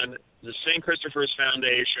One, the St. Christopher's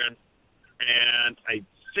Foundation, and I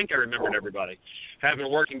think I remembered everybody, have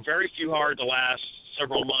been working very hard the last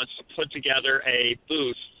several months to put together a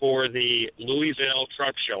booth for the Louisville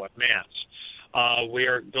Truck Show at MATS. We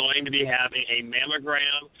are going to be having a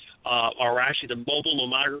mammogram, or actually the mobile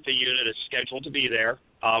mammography unit is scheduled to be there.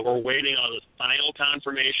 We're waiting on the final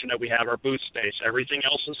confirmation that we have our booth space. Everything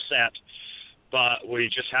else is set, but we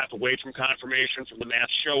just have to wait for confirmation from the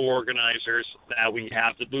MATS show organizers that we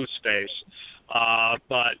have the booth space.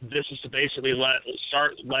 But this is to basically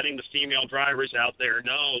start letting the female drivers out there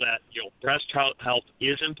know that breast health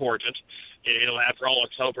is important. After all,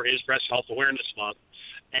 October is Breast Health Awareness Month.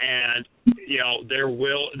 And there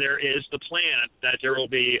is the plan that there will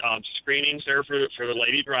be screenings there for the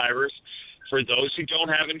lady drivers. For those who don't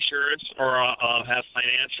have insurance or have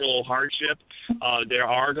financial hardship, there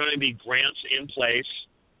are going to be grants in place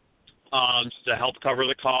to help cover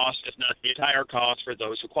the cost, if not the entire cost, for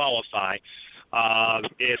those who qualify. As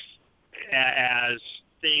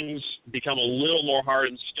things become a little more hard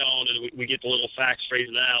in stone and we get the little facts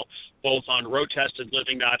straightened out, both on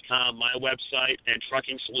roadtestedliving.com, my website, and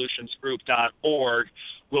truckingsolutionsgroup.org.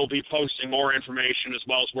 We'll be posting more information as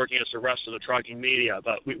well as working with the rest of the trucking media.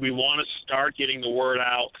 But we want to start getting the word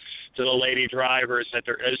out to the lady drivers that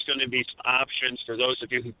there is going to be options for those of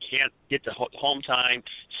you who can't get the home time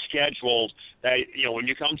scheduled. That, you know, when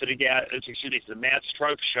you come to the Matt's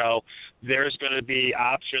Truck Show, there's going to be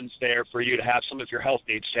options there for you to have some of your health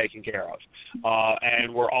needs taken care of.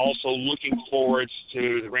 And we're also looking forward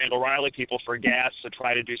to the Randall Riley People for Gas to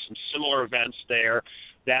try to do some similar events there.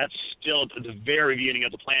 That's still at the very beginning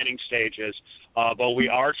of the planning stages, but we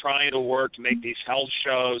are trying to work to make these health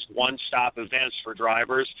shows one-stop events for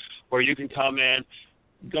drivers where you can come in,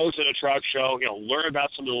 go to the truck show, you know, learn about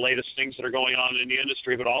some of the latest things that are going on in the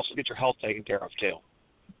industry, but also get your health taken care of too.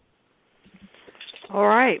 All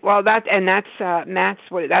right. Well, that's Matt's.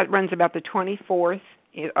 That runs about the 24th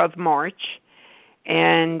of March.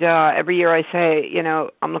 And every year I say, you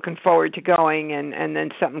know, I'm looking forward to going, and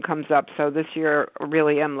then something comes up. So this year I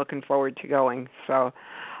really am looking forward to going. So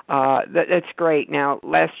that's great. Now,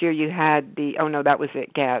 last year you had that was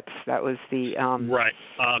at GATS. That was the right.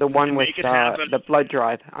 The one with the blood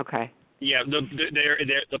drive. Okay. Yeah, the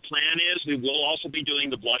plan is we will also be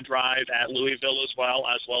doing the blood drive at Louisville as well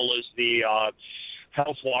as the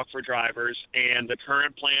Health Walk for drivers, and the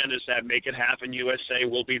current plan is that Make It Happen USA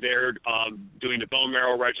will be there doing the bone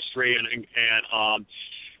marrow registry and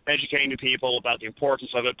educating the people about the importance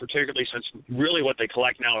of it, particularly since really what they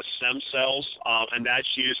collect now is stem cells, and that's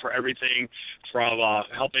used for everything from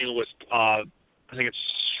helping with, I think it's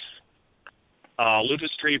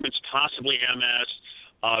lupus treatments, possibly MS,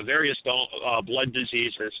 various blood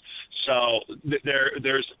diseases. So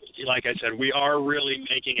there's, like I said, we are really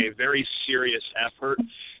making a very serious effort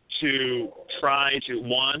to try to,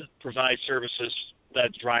 one, provide services that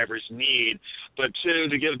drivers need, but two,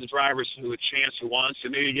 to give the drivers who a chance who wants to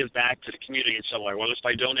maybe give back to the community in some way, whether it's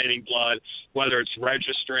by donating blood, whether it's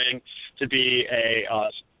registering to be a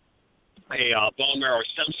bone marrow or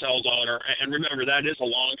stem cell donor. And remember, that is a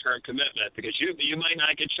long-term commitment because you might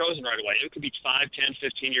not get chosen right away. It could be 5, 10,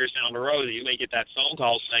 15 years down the road that you may get that phone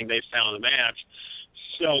call saying they found a match.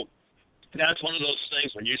 So that's one of those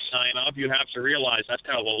things. When you sign up, you have to realize that's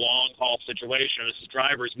kind of a long-haul situation. As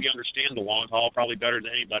drivers, we understand the long haul probably better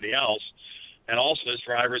than anybody else. And also as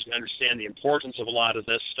drivers, we understand the importance of a lot of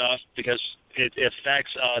this stuff because it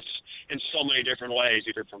affects us in so many different ways,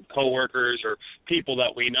 either from coworkers or people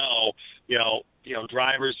that we know. You know,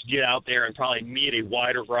 drivers get out there and probably meet a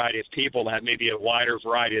wider variety of people that have maybe a wider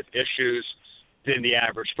variety of issues than the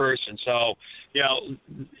average person. So, you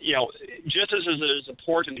know, just as it is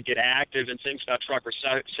important to get active in things about trucker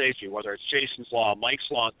safety, whether it's Jason's Law, Mike's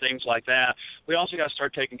Law, things like that, we also got to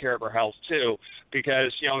start taking care of our health too,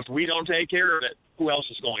 because, you know, if we don't take care of it, who else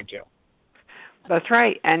is going to? That's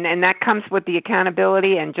right, and that comes with the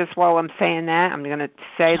accountability. And just while I'm saying that, I'm going to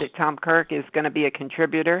say that Tom Kirk is going to be a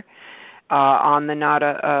contributor on the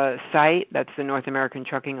NADA site. That's the North American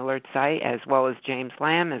Trucking Alert site, as well as James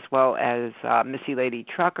Lamb, as well as Missy Lady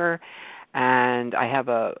Trucker. And I have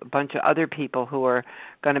a bunch of other people who are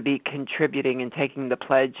going to be contributing and taking the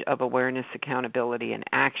pledge of awareness, accountability, and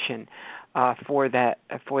action for that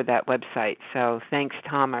website. So thanks,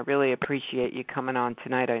 Tom. I really appreciate you coming on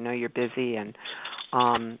tonight. I know you're busy, and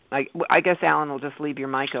I guess Alan will just leave your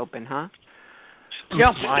mic open, huh?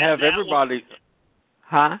 Yeah, I have everybody.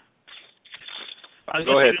 Huh?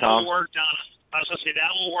 Go ahead, Tom. Work, Donna. I was going to say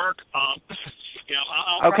that will work. You know,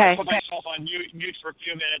 I'll try to put myself on mute for a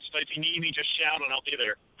few minutes, but if you need me, just shout and I'll be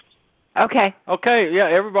there. Okay, yeah,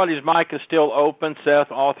 everybody's mic is still open.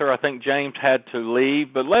 Seth, Arthur, I think James had to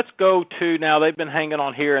leave. But let's go to now, they've been hanging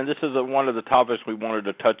on here, and this is one of the topics we wanted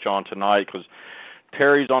to touch on tonight because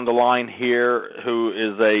Terry's on the line here, who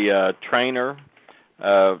is a trainer,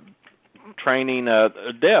 training a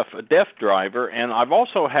deaf driver. And I've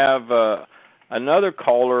also have another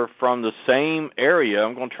caller from the same area.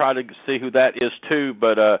 I'm going to try to see who that is too.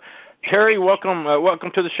 But Terry, welcome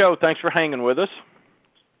to the show. Thanks for hanging with us.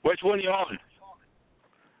 Which one are you on?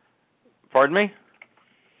 Pardon me?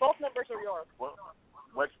 Both numbers are yours.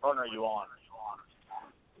 Which phone are you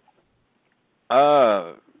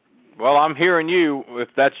on? Well, I'm hearing you, if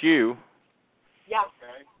that's you. Yeah.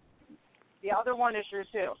 Okay. The other one is yours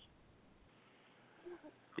too.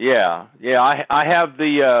 Yeah. I have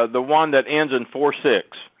the one that ends in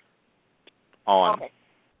 46 on. Okay.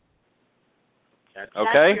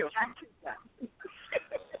 Okay.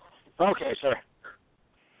 Okay, sir.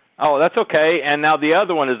 Oh, that's okay. And now the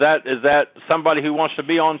other one, is that somebody who wants to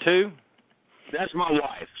be on too? That's my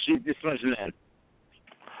wife. She's just listening in.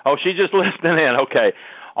 Oh, she's just listening in. Okay.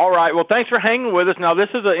 All right. Well, thanks for hanging with us. Now, this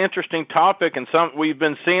is an interesting topic, and we've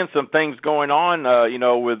been seeing some things going on,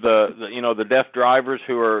 with the deaf drivers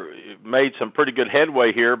who are made some pretty good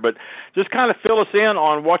headway here. But just kind of fill us in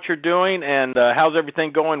on what you're doing and how's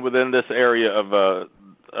everything going within this area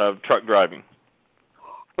of truck driving.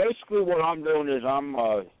 Basically, what I'm doing is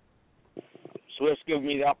Swiss giving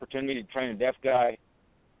me the opportunity to train a deaf guy,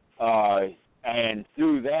 and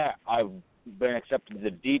through that, I've been accepted to the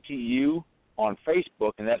DTU on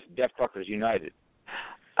Facebook, and that's Deaf Truckers United.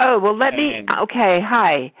 Oh, well, okay,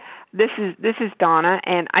 hi. This is Donna,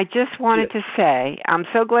 and I just wanted to say I'm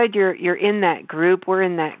so glad you're in that group. We're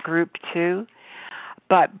in that group too.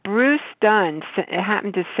 But Bruce Dunn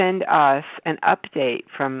happened to send us an update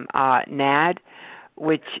from NAD,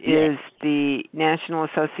 which is the National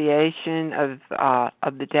Association of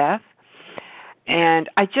the Deaf. And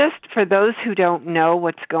for those who don't know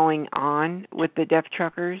what's going on with the deaf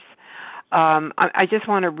truckers, I just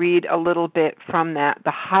want to read a little bit from that,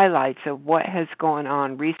 the highlights of what has gone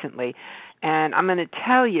on recently. And I'm going to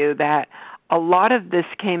tell you that a lot of this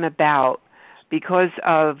came about because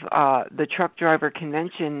of the Truck Driver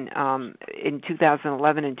Convention in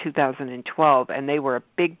 2011 and 2012, and they were a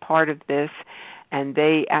big part of this, and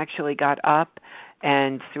they actually got up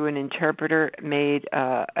and through an interpreter made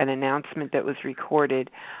an announcement that was recorded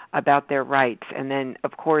about their rights. And then,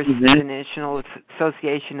 of course, the National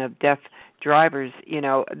Association of Deaf Drivers,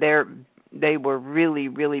 they were really,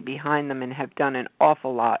 really behind them and have done an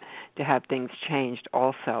awful lot to have things changed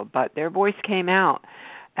also. But their voice came out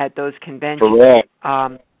at those conventions. Correct.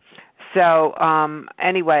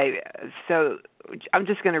 Anyway, I'm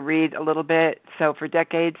just going to read a little bit. So for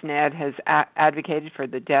decades, NAD has advocated for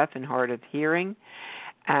the deaf and hard of hearing,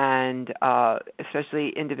 and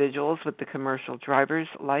especially individuals with the commercial driver's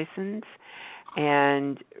license.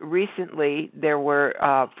 And recently, there were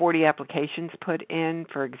 40 applications put in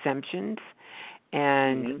for exemptions,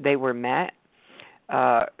 and they were met.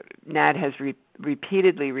 NAD has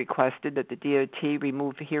repeatedly requested that the DOT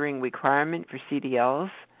remove hearing requirement for CDLs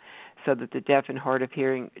so that the deaf and hard of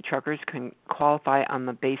hearing truckers can qualify on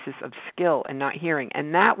the basis of skill and not hearing.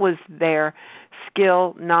 And that was their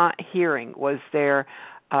skill, not hearing, was their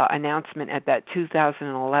announcement at that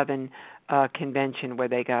 2011 convention where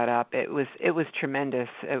they got up. It was tremendous.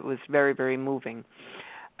 It was very, very moving.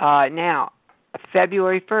 Now,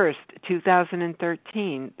 February 1st,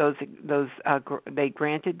 2013, they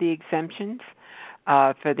granted the exemptions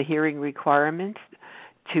for the hearing requirements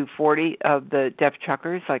to 40 of the deaf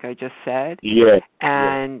truckers, like I just said. Yes.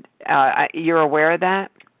 And you're aware of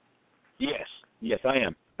that? Yes, I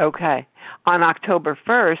am. Okay. On October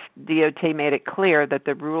 1st, DOT made it clear that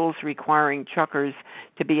the rules requiring truckers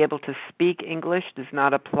to be able to speak English does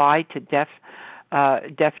not apply to deaf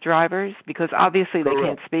drivers, because obviously they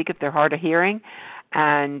can't speak if they're hard of hearing.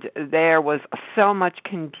 And there was so much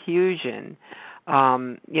confusion. They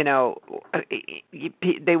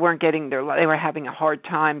weren't getting they were having a hard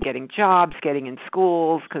time getting jobs, getting in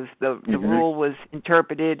schools, because the rule was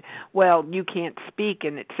interpreted, well, you can't speak,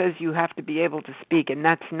 and it says you have to be able to speak, and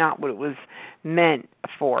that's not what it was meant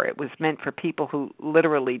for. It was meant for people who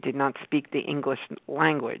literally did not speak the English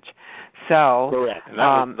language. So, correct.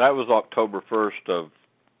 And that was October 1st of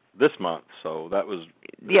this month, so that was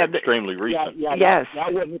extremely recent. Yes.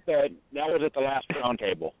 That was at the last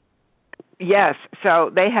roundtable. Yes, so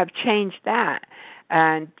they have changed that,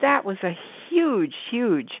 and that was a huge,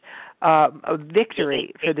 huge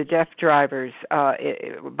victory for the deaf drivers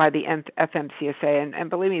by the FMCSA, and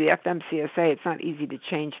believe me, the FMCSA, it's not easy to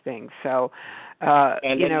change things. So,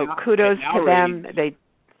 kudos to them.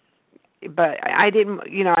 But I didn't,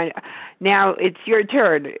 now it's your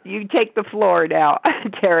turn. You take the floor now,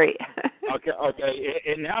 Terry. Okay.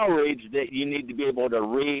 It now reads that you need to be able to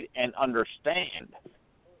read and understand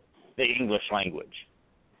the English language.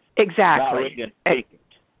 Exactly.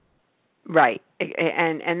 Right.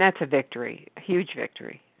 And that's a victory, a huge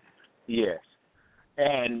victory. Yes.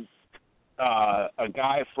 And a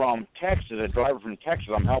guy from Texas, a driver from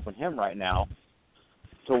Texas, I'm helping him right now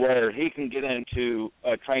to where he can get into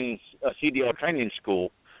a CDL training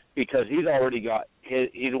school, because he's already got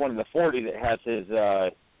he's one of the 40 that has his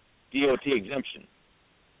DOT exemption.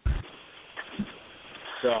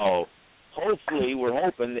 So hopefully, we're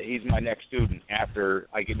hoping that he's my next student after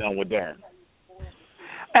I get done with Darren.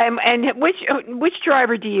 And which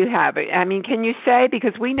driver do you have? I mean, can you say,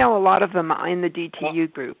 because we know a lot of them in the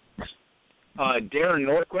DTU group? Darren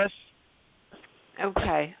Norquist.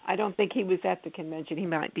 Okay, I don't think he was at the convention. He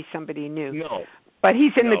might be somebody new. No, but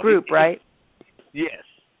he's in the group, right? Yes,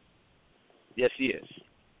 he is.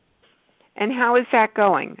 And how is that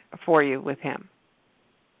going for you with him?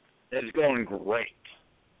 It's going great.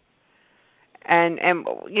 And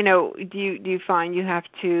do you find you have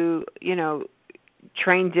to,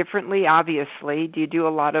 train differently, obviously? Do you do a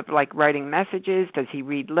lot of like writing messages? Does he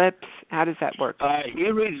read lips? How does that work? He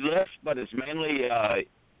reads lips, but it's mainly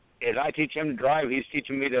as I teach him to drive, he's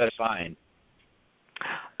teaching me to sign.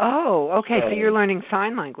 Oh, okay. So you're learning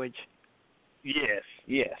sign language. Yes.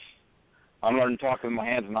 I'm learning to talk with my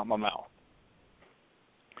hands and not my mouth.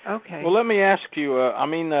 Okay. Well, let me ask you, I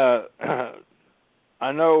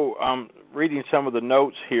know I'm reading some of the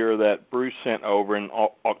notes here that Bruce sent over in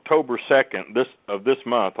October 2nd, this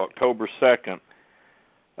month, October 2nd,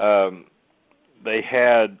 the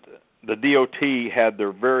DOT had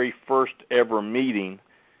their very first ever meeting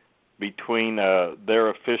between their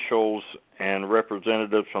officials and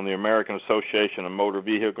representatives from the American Association of Motor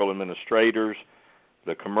Vehicle Administrators,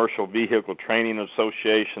 the Commercial Vehicle Training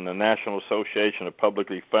Association, the National Association of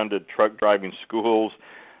Publicly Funded Truck Driving Schools,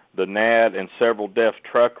 the NAD, and several deaf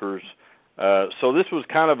truckers. So this was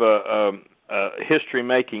kind of a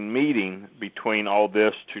history-making meeting between all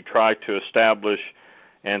this to try to establish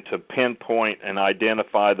and to pinpoint and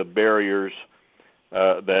identify the barriers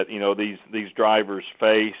that these drivers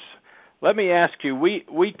face. Let me ask you,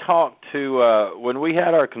 we talked to when we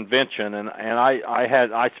had our convention, and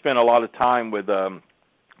I spent a lot of time with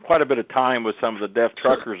quite a bit of time with some of the deaf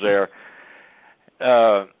truckers there.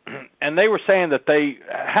 And they were saying that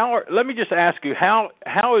let me just ask you, how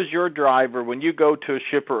is your driver, when you go to a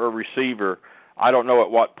shipper or receiver, I don't know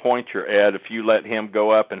at what point you're at, if you let him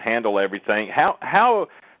go up and handle everything, how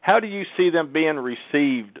do you see them being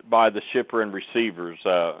received by the shipper and receivers,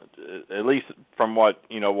 at least from what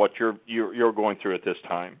you're going through at this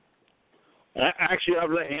time? Actually,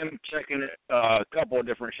 I've let him check in a couple of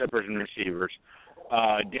different shippers and receivers.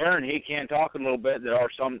 Darren, he can talk a little bit. There are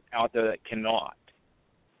some out there that cannot.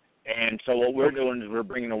 And so what we're doing is we're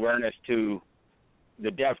bringing awareness to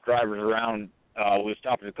the deaf drivers around. We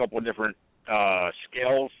stopped at a couple of different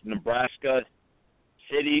scales, Nebraska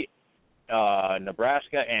City,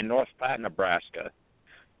 Nebraska, and North Platte, Nebraska.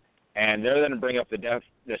 And they're going to bring up the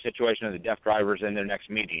situation of the deaf drivers in their next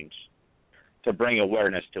meetings to bring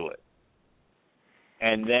awareness to it.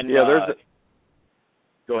 And then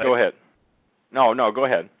Go ahead. No, go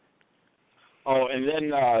ahead. Oh, and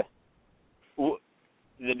then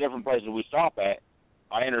the different places we stop at,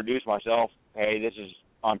 I introduce myself. Hey,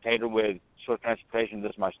 I'm Tater with Swift Transportation.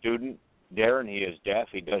 This is my student, Darren. He is deaf.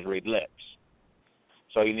 He does read lips.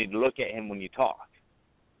 So you need to look at him when you talk.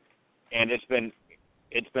 And it's been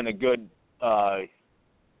a good.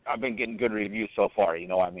 I've been getting good reviews so far. You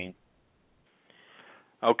know what I mean?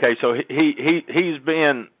 Okay, so he's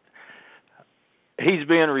being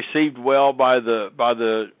received well by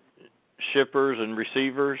the shippers and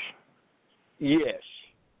receivers. Yes.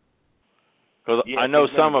 Because I know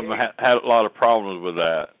some of them had a lot of problems with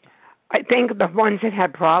that. I think the ones that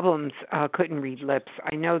had problems couldn't read lips.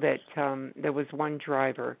 I know that there was one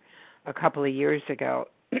driver a couple of years ago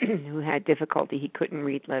who had difficulty. He couldn't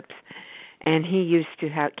read lips, and he used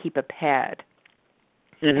to keep a pad,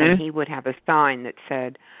 and he would have a sign that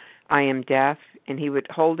said, "I am deaf," and he would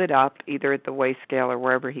hold it up either at the weigh scale or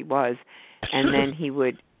wherever he was, and then he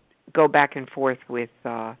would go back and forth with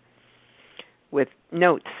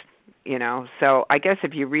notes. So I guess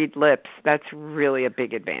if you read lips, that's really a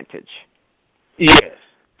big advantage. Yes,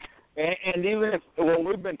 and even what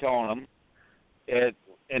we've been telling them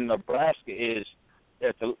in Nebraska is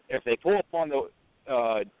if they pull up on the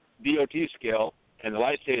DOT scale and the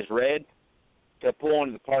light stays red, to pull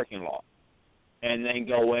into the parking lot and then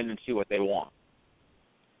go in and see what they want.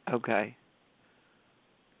 Okay.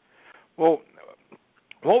 Well,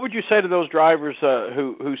 what would you say to those drivers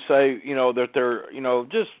who say that they're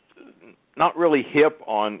just not really hip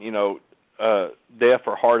on deaf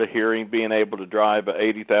or hard of hearing being able to drive a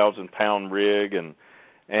 80,000-pound rig and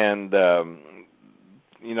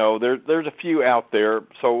there's a few out there.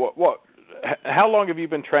 So how long have you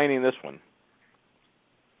been training this one?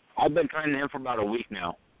 I've been training him for about a week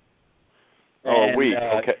now. A week,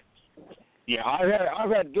 okay. Yeah,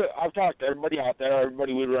 I've talked to everybody out there,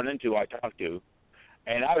 everybody we run into I talk to,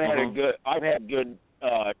 and I've had good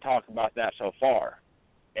talk about that so far.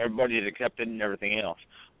 Everybody's accepted and everything else.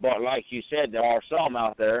 But like you said, there are some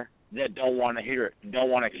out there that don't want to hear it, don't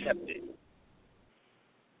want to accept it.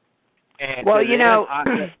 And well,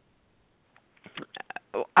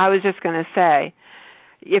 I was just going to say,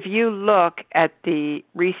 if you look at the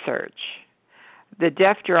research, the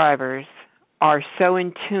deaf drivers are so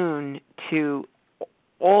in tune to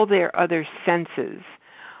all their other senses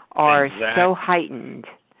are so heightened.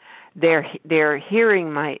 Their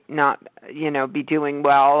hearing might not, be doing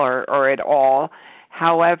well or at all.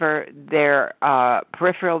 However, their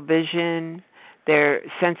peripheral vision, they're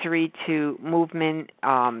sensory to movement.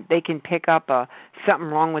 They can pick up something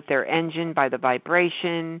wrong with their engine by the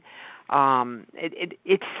vibration.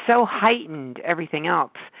 It's so heightened, everything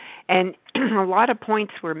else. And a lot of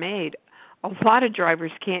points were made. A lot of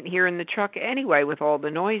drivers can't hear in the truck anyway with all the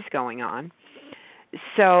noise going on.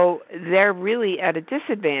 So they're really at a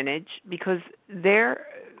disadvantage because their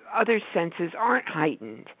other senses aren't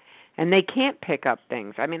heightened and they can't pick up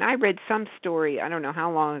things. I mean, I read some story, I don't know how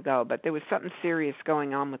long ago, but there was something serious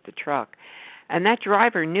going on with the truck. And that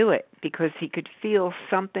driver knew it because he could feel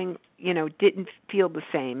something, didn't feel the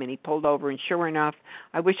same. And he pulled over, and sure enough,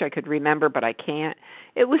 I wish I could remember, but I can't.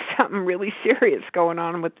 It was something really serious going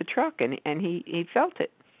on with the truck, and he felt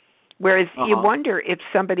it. Whereas you wonder if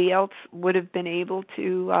somebody else would have been able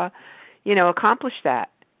to, accomplish that,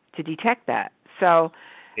 to detect that. So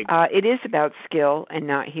it is about skill and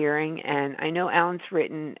not hearing. And I know Alan's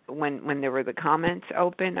written when there were the comments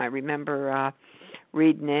open. I remember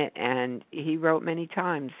reading it, and he wrote many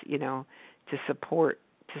times, to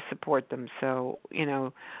support them. So,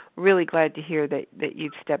 really glad to hear that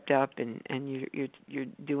you've stepped up and you're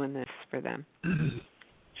doing this for them.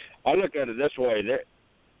 I look at it this way: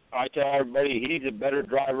 I tell everybody he's a better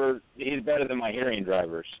driver. He's better than my hearing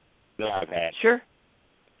drivers that I've had. Sure,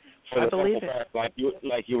 I believe it. Fact, like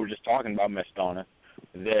you were just talking about, Miss Donna,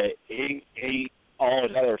 that he all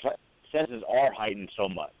his other senses are heightened so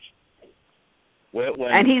much.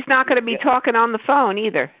 And he's not going to be talking on the phone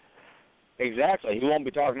either. Exactly. He won't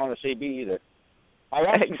be talking on the CB either. I've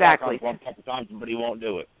asked him to talk on the phone a couple times, but he won't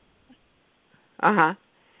do it.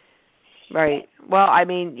 Right. Well, I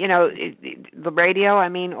mean, the radio,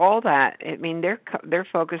 all that. I mean, they're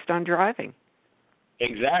focused on driving.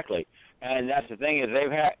 Exactly. And that's the thing is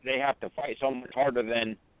they have to fight so much harder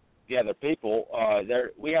than the other people.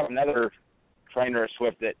 We have another trainer at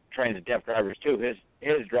Swift that trains deaf drivers too.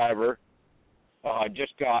 His driver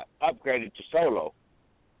just got upgraded to solo,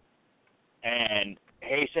 and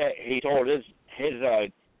he told his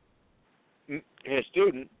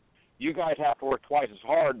student, "You guys have to work twice as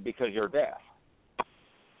hard because you're deaf."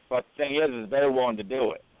 But the thing is they're willing to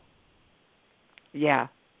do it. Yeah.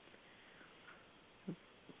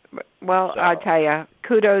 Well, I'll tell you,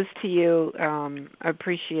 kudos to you. I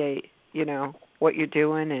appreciate what you're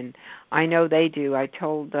doing, and I know they do. I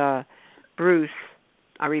told Bruce.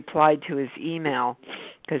 I replied to his email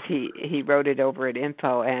because he wrote it over at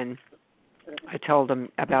info, and I told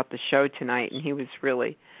him about the show tonight, and he was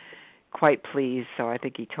really quite pleased. So I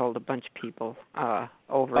think he told a bunch of people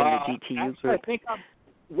over in the DTU group. I think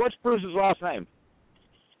what's Bruce's last name?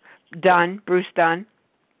 Dunn, Bruce Dunn.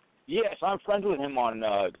 Yes, I'm friends with him on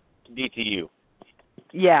DTU.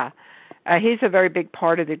 Yeah, he's a very big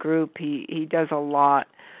part of the group. He does a lot.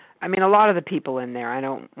 I mean, a lot of the people in there, I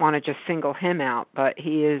don't want to just single him out, but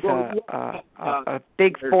he is a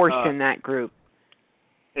big force in that group.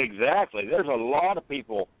 Exactly. There's a lot of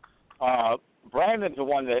people. Brandon's the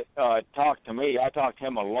one that talked to me. I talked to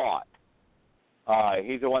him a lot.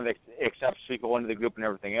 He's the one that accepts people into the group and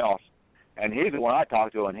everything else. And he's the one I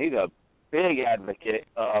talk to, and he's a big advocate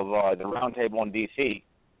of the roundtable in D.C.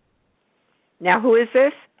 Now, who is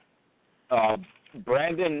this?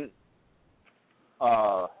 Brandon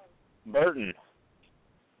Burton.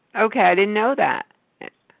 Okay, I didn't know that.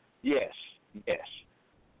 Yes.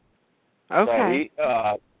 Okay.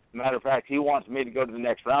 So matter of fact, he wants me to go to the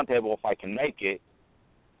next roundtable if I can make it,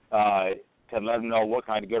 to let him know what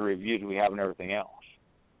kind of good reviews we have and everything else.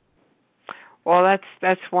 Well,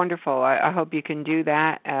 that's wonderful. I hope you can do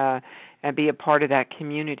that and be a part of that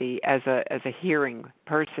community as a hearing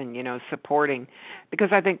person, supporting, because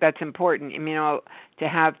I think that's important. To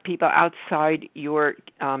have people outside your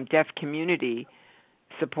deaf community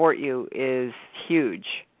support you is huge.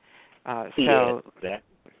 So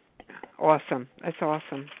awesome. That's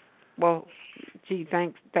awesome. Well, gee,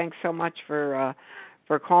 thanks so much for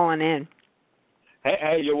calling in.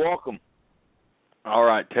 Hey, you're welcome. All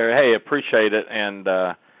right, Terry. Hey, appreciate it, and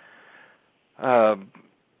that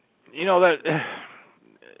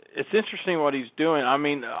it's interesting what he's doing. I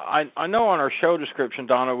mean, I know on our show description,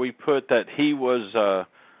 Donna, we put that he was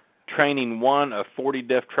training one of 40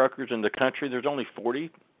 deaf truckers in the country. There's only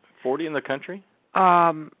 40 in the country?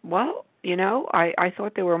 Well, I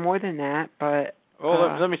thought there were more than that, but...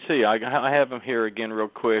 Well, let me see. I have him here again real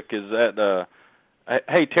quick. Is that...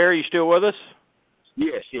 hey, Terry, you still with us?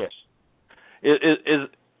 Yes.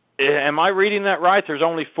 Am I reading that right? There's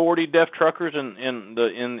only 40 deaf truckers in the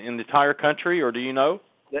entire country, or do you know?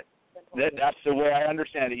 That's the way I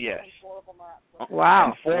understand it. Yes.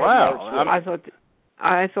 Wow. Wow. I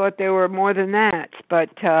I thought there were more than that, but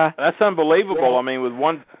that's unbelievable. I mean, with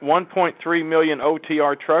 1.3 million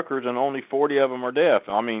OTR truckers and only 40 of them are deaf.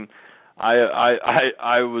 I mean, I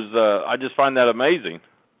just find that amazing.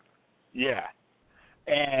 Yeah,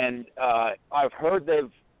 and I've heard the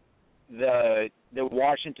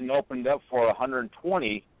Washington opened up for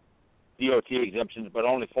 120 DOT exemptions, but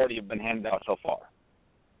only 40 have been handed out so far.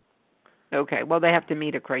 Okay, well, they have to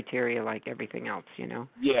meet a criteria like everything else, you know.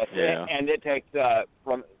 Yes, yeah. And it takes,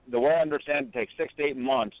 from the way I understand, it takes 6 to 8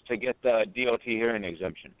 months to get the DOT hearing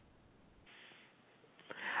exemption.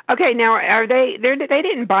 Okay, now they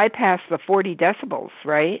didn't bypass the 40 decibels,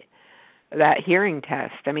 right? That hearing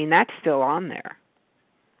test. I mean, that's still on there.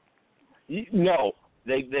 No,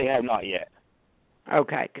 they have not yet.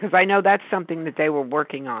 Okay, because I know that's something that they were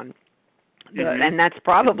working on. Mm-hmm. And that's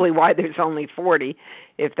probably why there's only 40,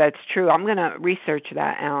 if that's true. I'm going to research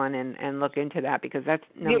that, Alan, and look into that, because that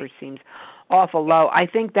number seems awful low. I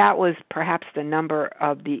think that was perhaps the number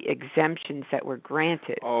of the exemptions that were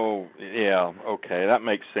granted. Oh, yeah, okay. That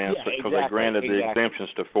makes sense, because they granted the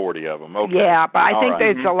exemptions to 40 of them. Okay. Yeah, but I think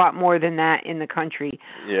there's a lot more than that in the country.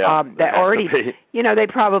 Yeah, that already, they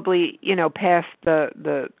probably, passed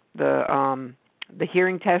the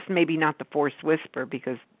hearing test, maybe not the forced whisper,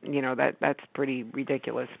 because that's pretty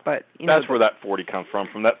ridiculous. But that's where that 40 comes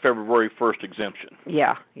from that February 1st exemption.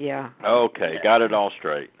 Yeah. Okay, got it all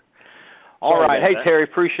straight. All right, hey Terry,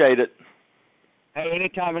 appreciate it. Hey,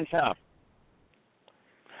 anytime in town.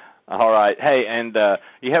 All right, hey, and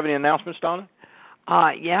you have any announcements, Donna?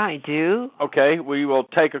 Yeah, I do. Okay, we will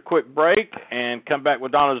take a quick break and come back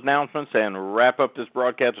with Donna's announcements and wrap up this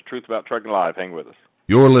broadcast of Truth About Trucking Live. Hang with us.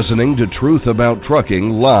 You're listening to Truth About Trucking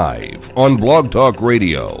live on Blog Talk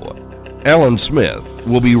Radio. Alan Smith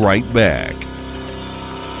will be right back.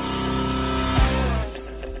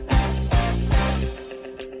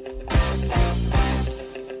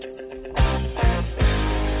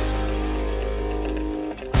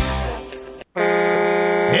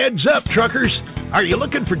 Heads up, truckers. Are you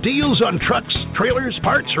looking for deals on trucks, trailers,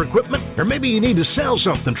 parts, or equipment? Or maybe you need to sell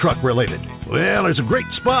something truck-related? Well, there's a great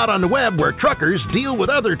spot on the web where truckers deal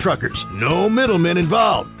with other truckers. No middlemen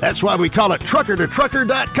involved. That's why we call it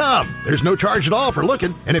trucker-to-trucker.com. There's no charge at all for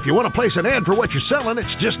looking, and if you want to place an ad for what you're selling,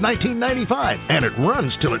 it's just $19.95, and it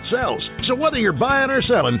runs till it sells. So whether you're buying or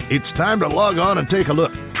selling, it's time to log on and take a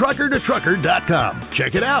look. trucker-to-trucker.com.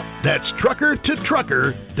 Check it out. That's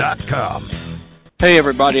trucker-to-trucker.com. Hey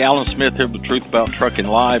everybody, Alan Smith here with Truth About Trucking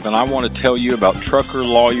Live, and I want to tell you about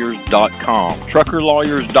TruckerLawyers.com.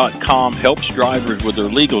 TruckerLawyers.com helps drivers with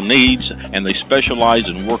their legal needs, and they specialize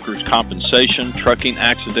in workers' compensation, trucking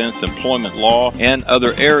accidents, employment law, and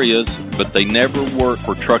other areas, but they never work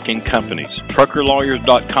for trucking companies.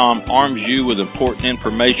 TruckerLawyers.com arms you with important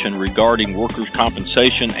information regarding workers'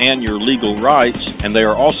 compensation and your legal rights, and they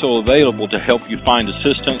are also available to help you find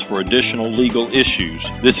assistance for additional legal issues.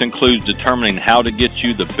 This includes determining how to get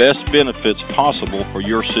you the best benefits possible for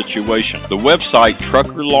your situation. The website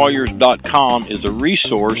TruckerLawyers.com is a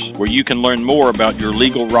resource where you can learn more about your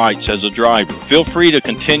legal rights as a driver. Feel free to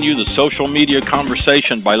continue the social media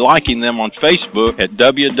conversation by liking them on Facebook at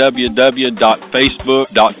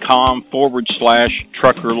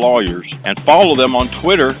www.facebook.com/TruckerLawyers and follow them on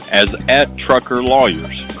Twitter as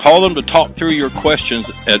 @TruckerLawyers. Call them to talk through your questions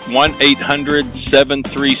at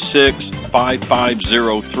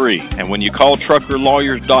 1-800-736-5503. And when you call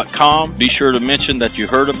TruckerLawyers.com, be sure to mention that you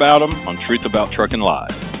heard about them on Truth About Trucking Live.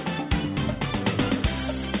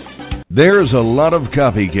 There's a lot of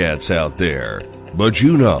copycats out there, but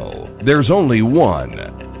there's only one.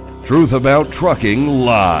 Truth About Trucking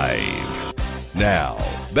Live.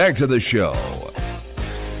 Now, back to the show.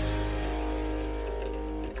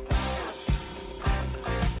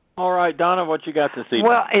 All right, Donna, what you got this evening?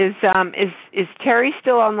 Well, is Terry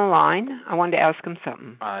still on the line? I wanted to ask him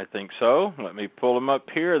something. I think so. Let me pull him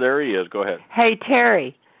up here. There he is. Go ahead. Hey,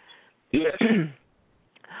 Terry. Yes.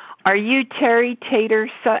 Are you Terry Tater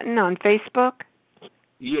Sutton on Facebook?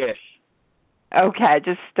 Yes. Okay, I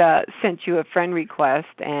just sent you a friend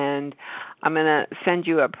request, and I'm going to send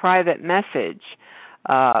you a private message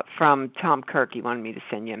from Tom Kirk. He wanted me to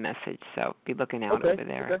send you a message, so be looking out over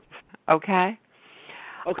there. Okay?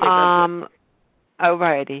 Okay.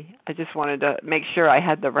 Alrighty. I just wanted to make sure I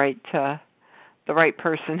had the right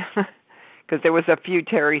person, because there was a few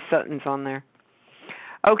Terry Suttons on there.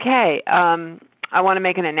 Okay. I want to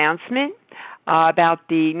make an announcement about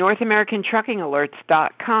the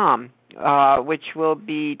NorthAmericanTruckingAlerts.com, which will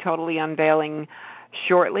be totally unveiling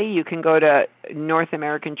shortly. You can go to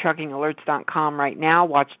NorthAmericanTruckingAlerts.com right now,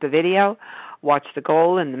 watch the video, watch the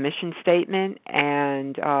goal and the mission statement,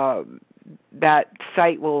 and that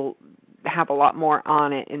site will have a lot more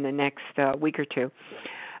on it in the next week or two.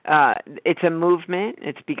 It's a movement.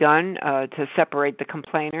 It's begun to separate the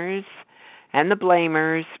complainers and the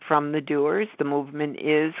blamers from the doers. The movement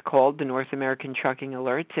is called the North American Trucking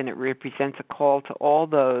Alerts, and it represents a call to all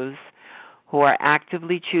those who are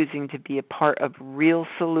actively choosing to be a part of real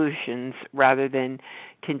solutions rather than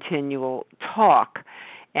continual talk.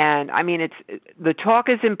 And I mean, the talk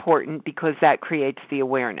is important because that creates the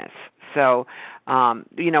awareness. So,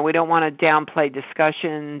 we don't want to downplay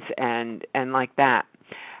discussions and like that.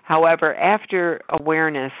 However, after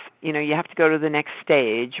awareness, you have to go to the next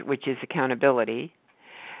stage, which is accountability.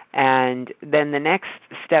 And then the next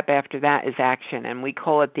step after that is action, and we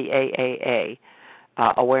call it the AAA,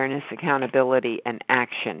 awareness, accountability, and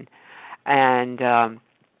action. And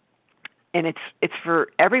it's for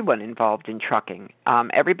everyone involved in trucking.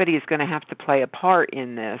 Everybody is going to have to play a part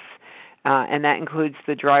in this, and that includes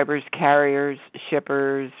the drivers, carriers,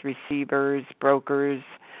 shippers, receivers, brokers,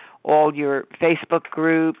 all your Facebook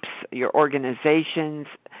groups, your organizations,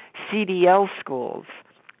 CDL schools,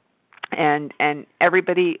 and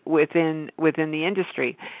everybody within the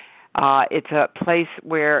industry. It's a place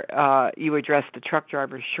where you address the truck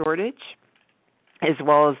driver shortage, as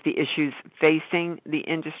well as the issues facing the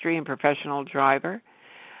industry and professional driver,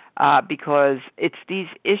 because it's these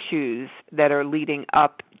issues that are leading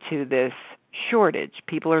up to this shortage.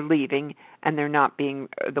 People are leaving, and they're not being,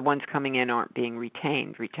 the ones coming in aren't being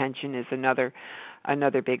retained. Retention is another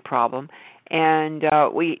big problem, and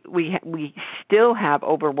we still have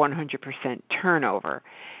over 100% turnover.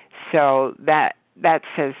 So that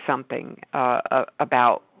says something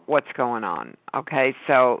about what's going on. Okay,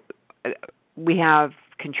 so we have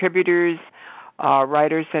contributors,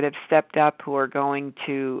 writers that have stepped up who are going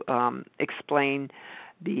to explain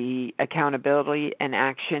the accountability and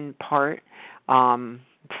action part.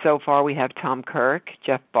 So far we have Tom Kirk,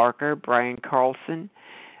 Jeff Barker, Brian Carlson,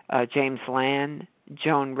 James Land,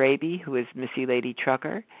 Joan Raby, who is Missy Lady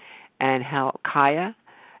Trucker, and Hal Kaya,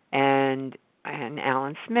 and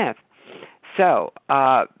Alan Smith. So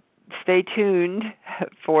stay tuned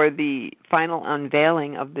for the final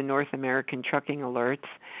unveiling of the North American Trucking Alerts,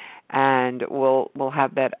 and we'll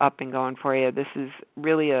have that up and going for you. This is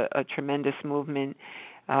really a tremendous movement.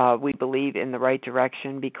 We believe in the right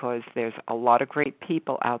direction because there's a lot of great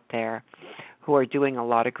people out there who are doing a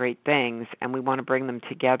lot of great things, and we want to bring them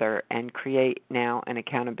together and create now an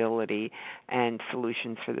accountability and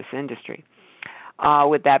solutions for this industry.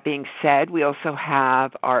 With that being said, we also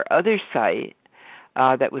have our other site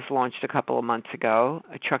that was launched a couple of months ago,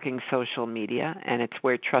 Trucking Social Media, and it's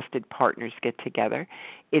where trusted partners get together.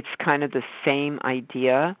 It's kind of the same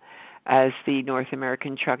idea as the North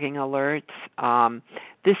American Trucking Alerts.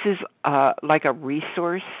 This is like a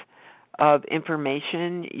resource of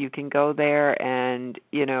information. You can go there and,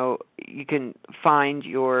 you can find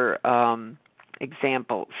your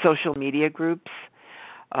example, social media groups.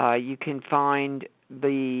 You can find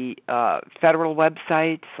the federal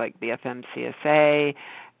websites like the FMCSA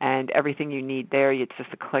and everything you need there. It's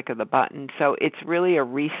just a click of the button. So it's really a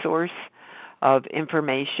resource of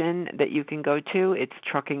information that you can go to. It's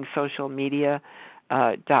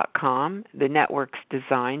truckingsocialmedia.com. The network's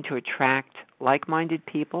designed to attract like-minded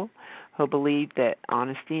people who believe that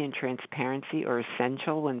honesty and transparency are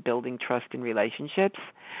essential when building trust in relationships.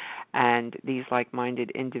 And these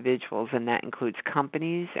like-minded individuals, and that includes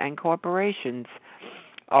companies and corporations,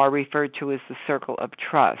 are referred to as the circle of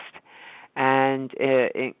trust, and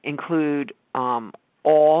include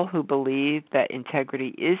all who believe that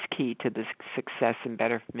integrity is key to the success and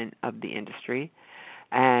betterment of the industry,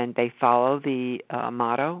 and they follow the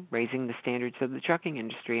motto, raising the standards of the trucking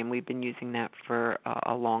industry, and we've been using that for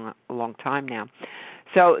a long time now.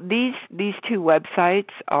 So these two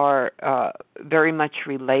websites are very much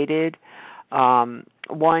related.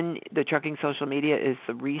 One, the Trucking Social Media, is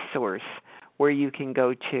the resource where you can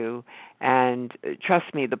go to, and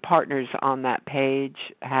trust me, the partners on that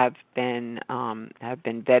page have been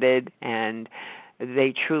vetted, and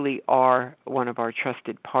they truly are one of our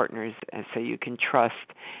trusted partners, and so you can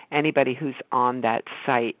trust anybody who's on that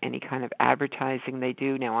site, any kind of advertising they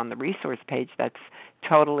do. Now, on the resource page, that's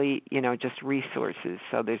totally, just resources,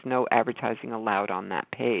 so there's no advertising allowed on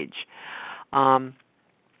that page.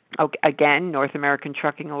 Again,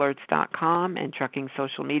 NorthAmericanTruckingAlerts.com and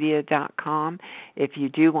TruckingSocialMedia.com. If you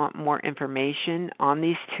do want more information on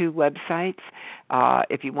these two websites,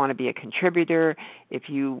 if you want to be a contributor, if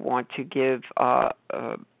you want to give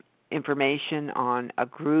information on a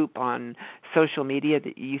group on social media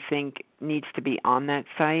that you think needs to be on that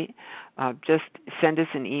site, just send us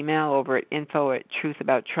an email over at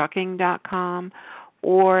info@truthabouttrucking.com,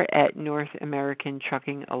 or at North American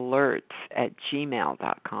Trucking Alerts at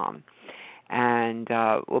gmail.com. And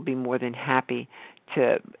we'll be more than happy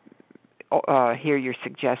to hear your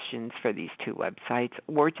suggestions for these two websites,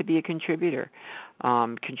 or to be a contributor.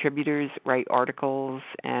 Contributors write articles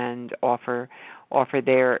and offer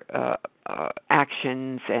their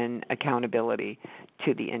actions and accountability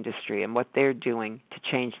to the industry and what they're doing to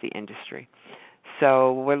change the industry.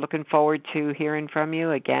 So we're looking forward to hearing from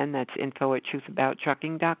you. Again, that's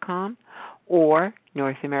info@truthabouttrucking.com or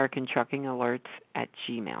North American Trucking Alerts at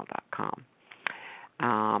gmail.com.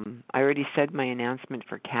 I already said my announcement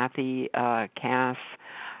for Kathy Cass,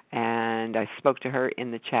 and I spoke to her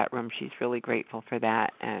in the chat room. She's really grateful for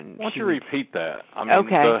that. And why don't you repeat that? I mean,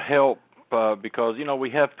 okay. The help, because, we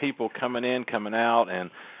have people coming in, coming out, and,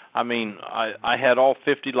 I had all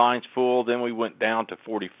 50 lines full, then we went down to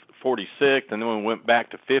 46, and then we went back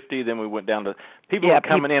to 50, then we went down to... People are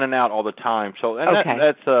coming in and out all the time. So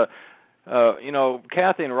that's,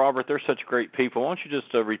 Kathy and Robert, they're such great people. Why don't you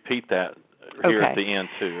just repeat that here at the end,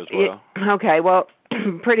 too, as well? Okay, well,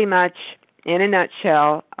 pretty much, in a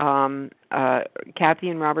nutshell, Kathy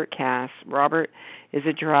and Robert Cass. Robert is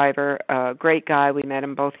a driver, a great guy. We met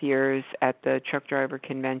him both years at the Truck Driver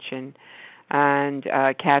Convention. And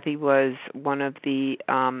Kathy was one of the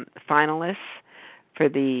finalists for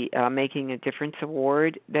the Making a Difference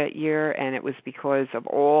Award that year, and it was because of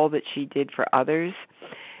all that she did for others.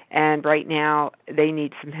 And right now, they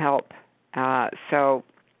need some help. So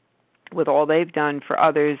with all they've done for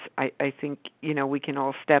others, I think, we can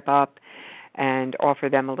all step up and offer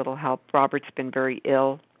them a little help. Robert's been very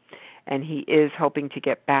ill, and he is hoping to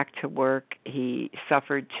get back to work. He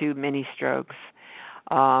suffered 2 mini strokes.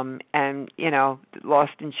 And,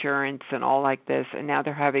 lost insurance and all like this, and now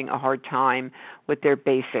they're having a hard time with their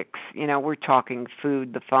basics. We're talking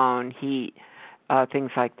food, the phone, heat,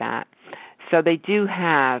 things like that. So they do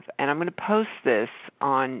have, and I'm going to post this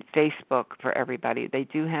on Facebook for everybody, they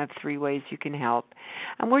do have 3 ways you can help.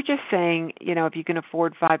 And we're just saying, if you can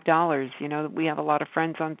afford $5, we have a lot of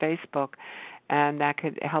friends on Facebook, and that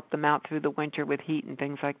could help them out through the winter with heat and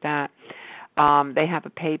things like that. They have a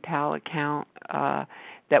PayPal account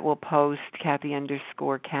that will post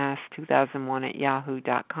Kathy_Cass2001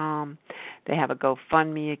 @yahoo.com. They have a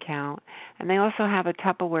GoFundMe account, and they also have a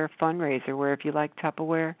Tupperware fundraiser where if you like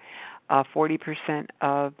Tupperware, 40%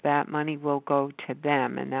 of that money will go to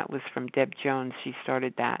them, and that was from Deb Jones. She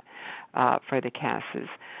started that for the Casses.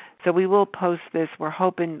 So we will post this. We're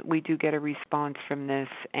hoping we do get a response from this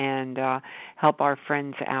and help our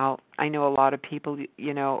friends out. I know a lot of people,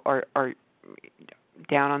 are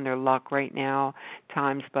down on their luck right now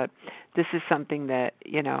times, but this is something that,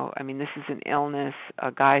 this is an illness,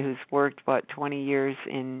 a guy who's worked, 20 years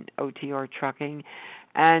in OTR trucking,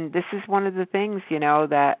 and this is one of the things,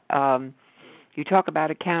 that you talk about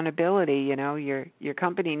accountability, your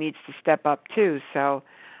company needs to step up too, so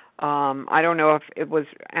I don't know if it was,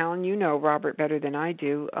 Alan, Robert better than I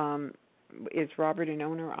do. Is Robert an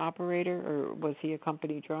owner-operator, or was he a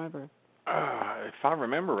company driver? If I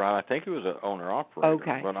remember right, I think he was an owner-operator.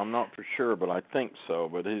 Okay. But I'm not for sure, but I think so.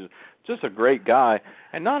 But he's just a great guy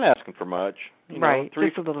and not asking for much. Right.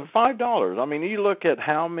 Just a little. $5. You look at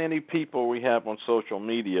how many people we have on social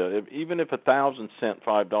media. Even if 1,000 sent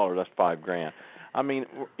 $5, that's $5,000.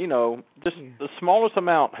 Just the smallest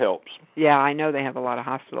amount helps. Yeah, I know they have a lot of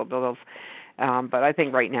hospital bills. But I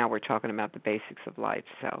think right now we're talking about the basics of life.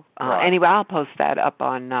 So Anyway, I'll post that up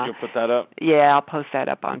on... You'll put that up? Yeah, I'll post that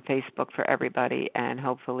up on Facebook for everybody, and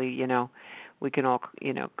hopefully, we can all,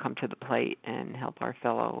 come to the plate and help our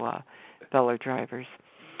fellow drivers.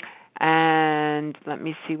 And let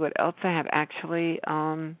me see what else I have. Actually,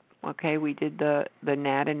 we did the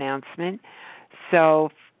NAD announcement.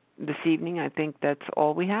 So this evening, I think that's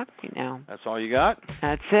all we have right now. That's all you got?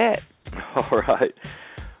 That's it. All right.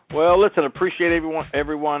 Well, listen, appreciate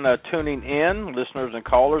everyone tuning in, listeners and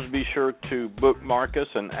callers. Be sure to bookmark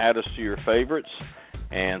us and add us to your favorites.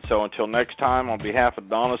 And so until next time, on behalf of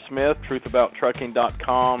Donna Smith,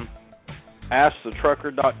 truthabouttrucking.com,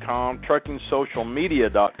 AskTheTrucker.com,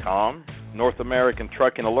 TruckingSocialMedia.com,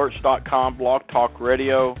 NorthAmericanTruckingAlerts.com, Blog Talk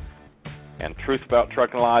Radio, and Truth About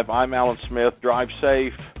Trucking Live, I'm Alan Smith. Drive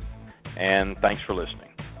safe, and thanks for listening.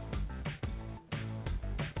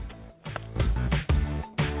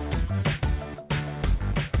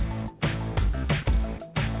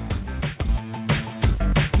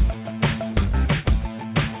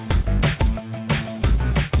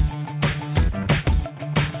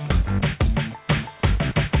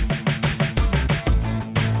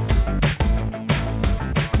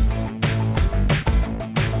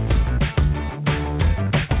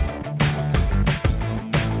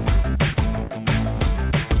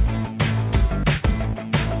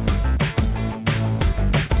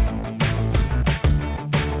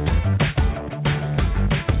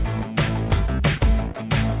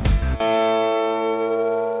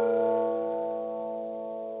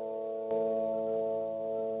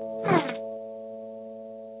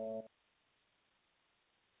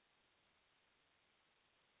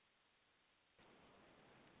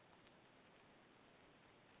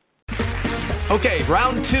 Okay,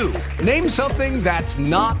 round 2. Name something that's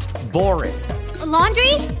not boring. A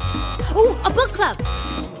laundry? Ooh, a book club.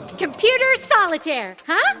 Computer solitaire,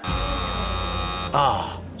 huh?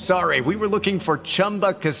 Ah, oh, sorry, we were looking for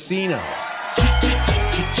Chumba Casino.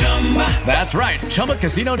 That's right,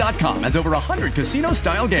 ChumbaCasino.com has over 100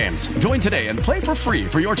 casino-style games. Join today and play for free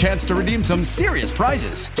for your chance to redeem some serious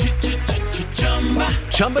prizes.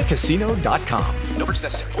 ChumbaCasino.com. No purchase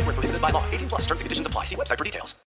necessary. Void where prohibited by law. 18+ terms and conditions apply. See website for details.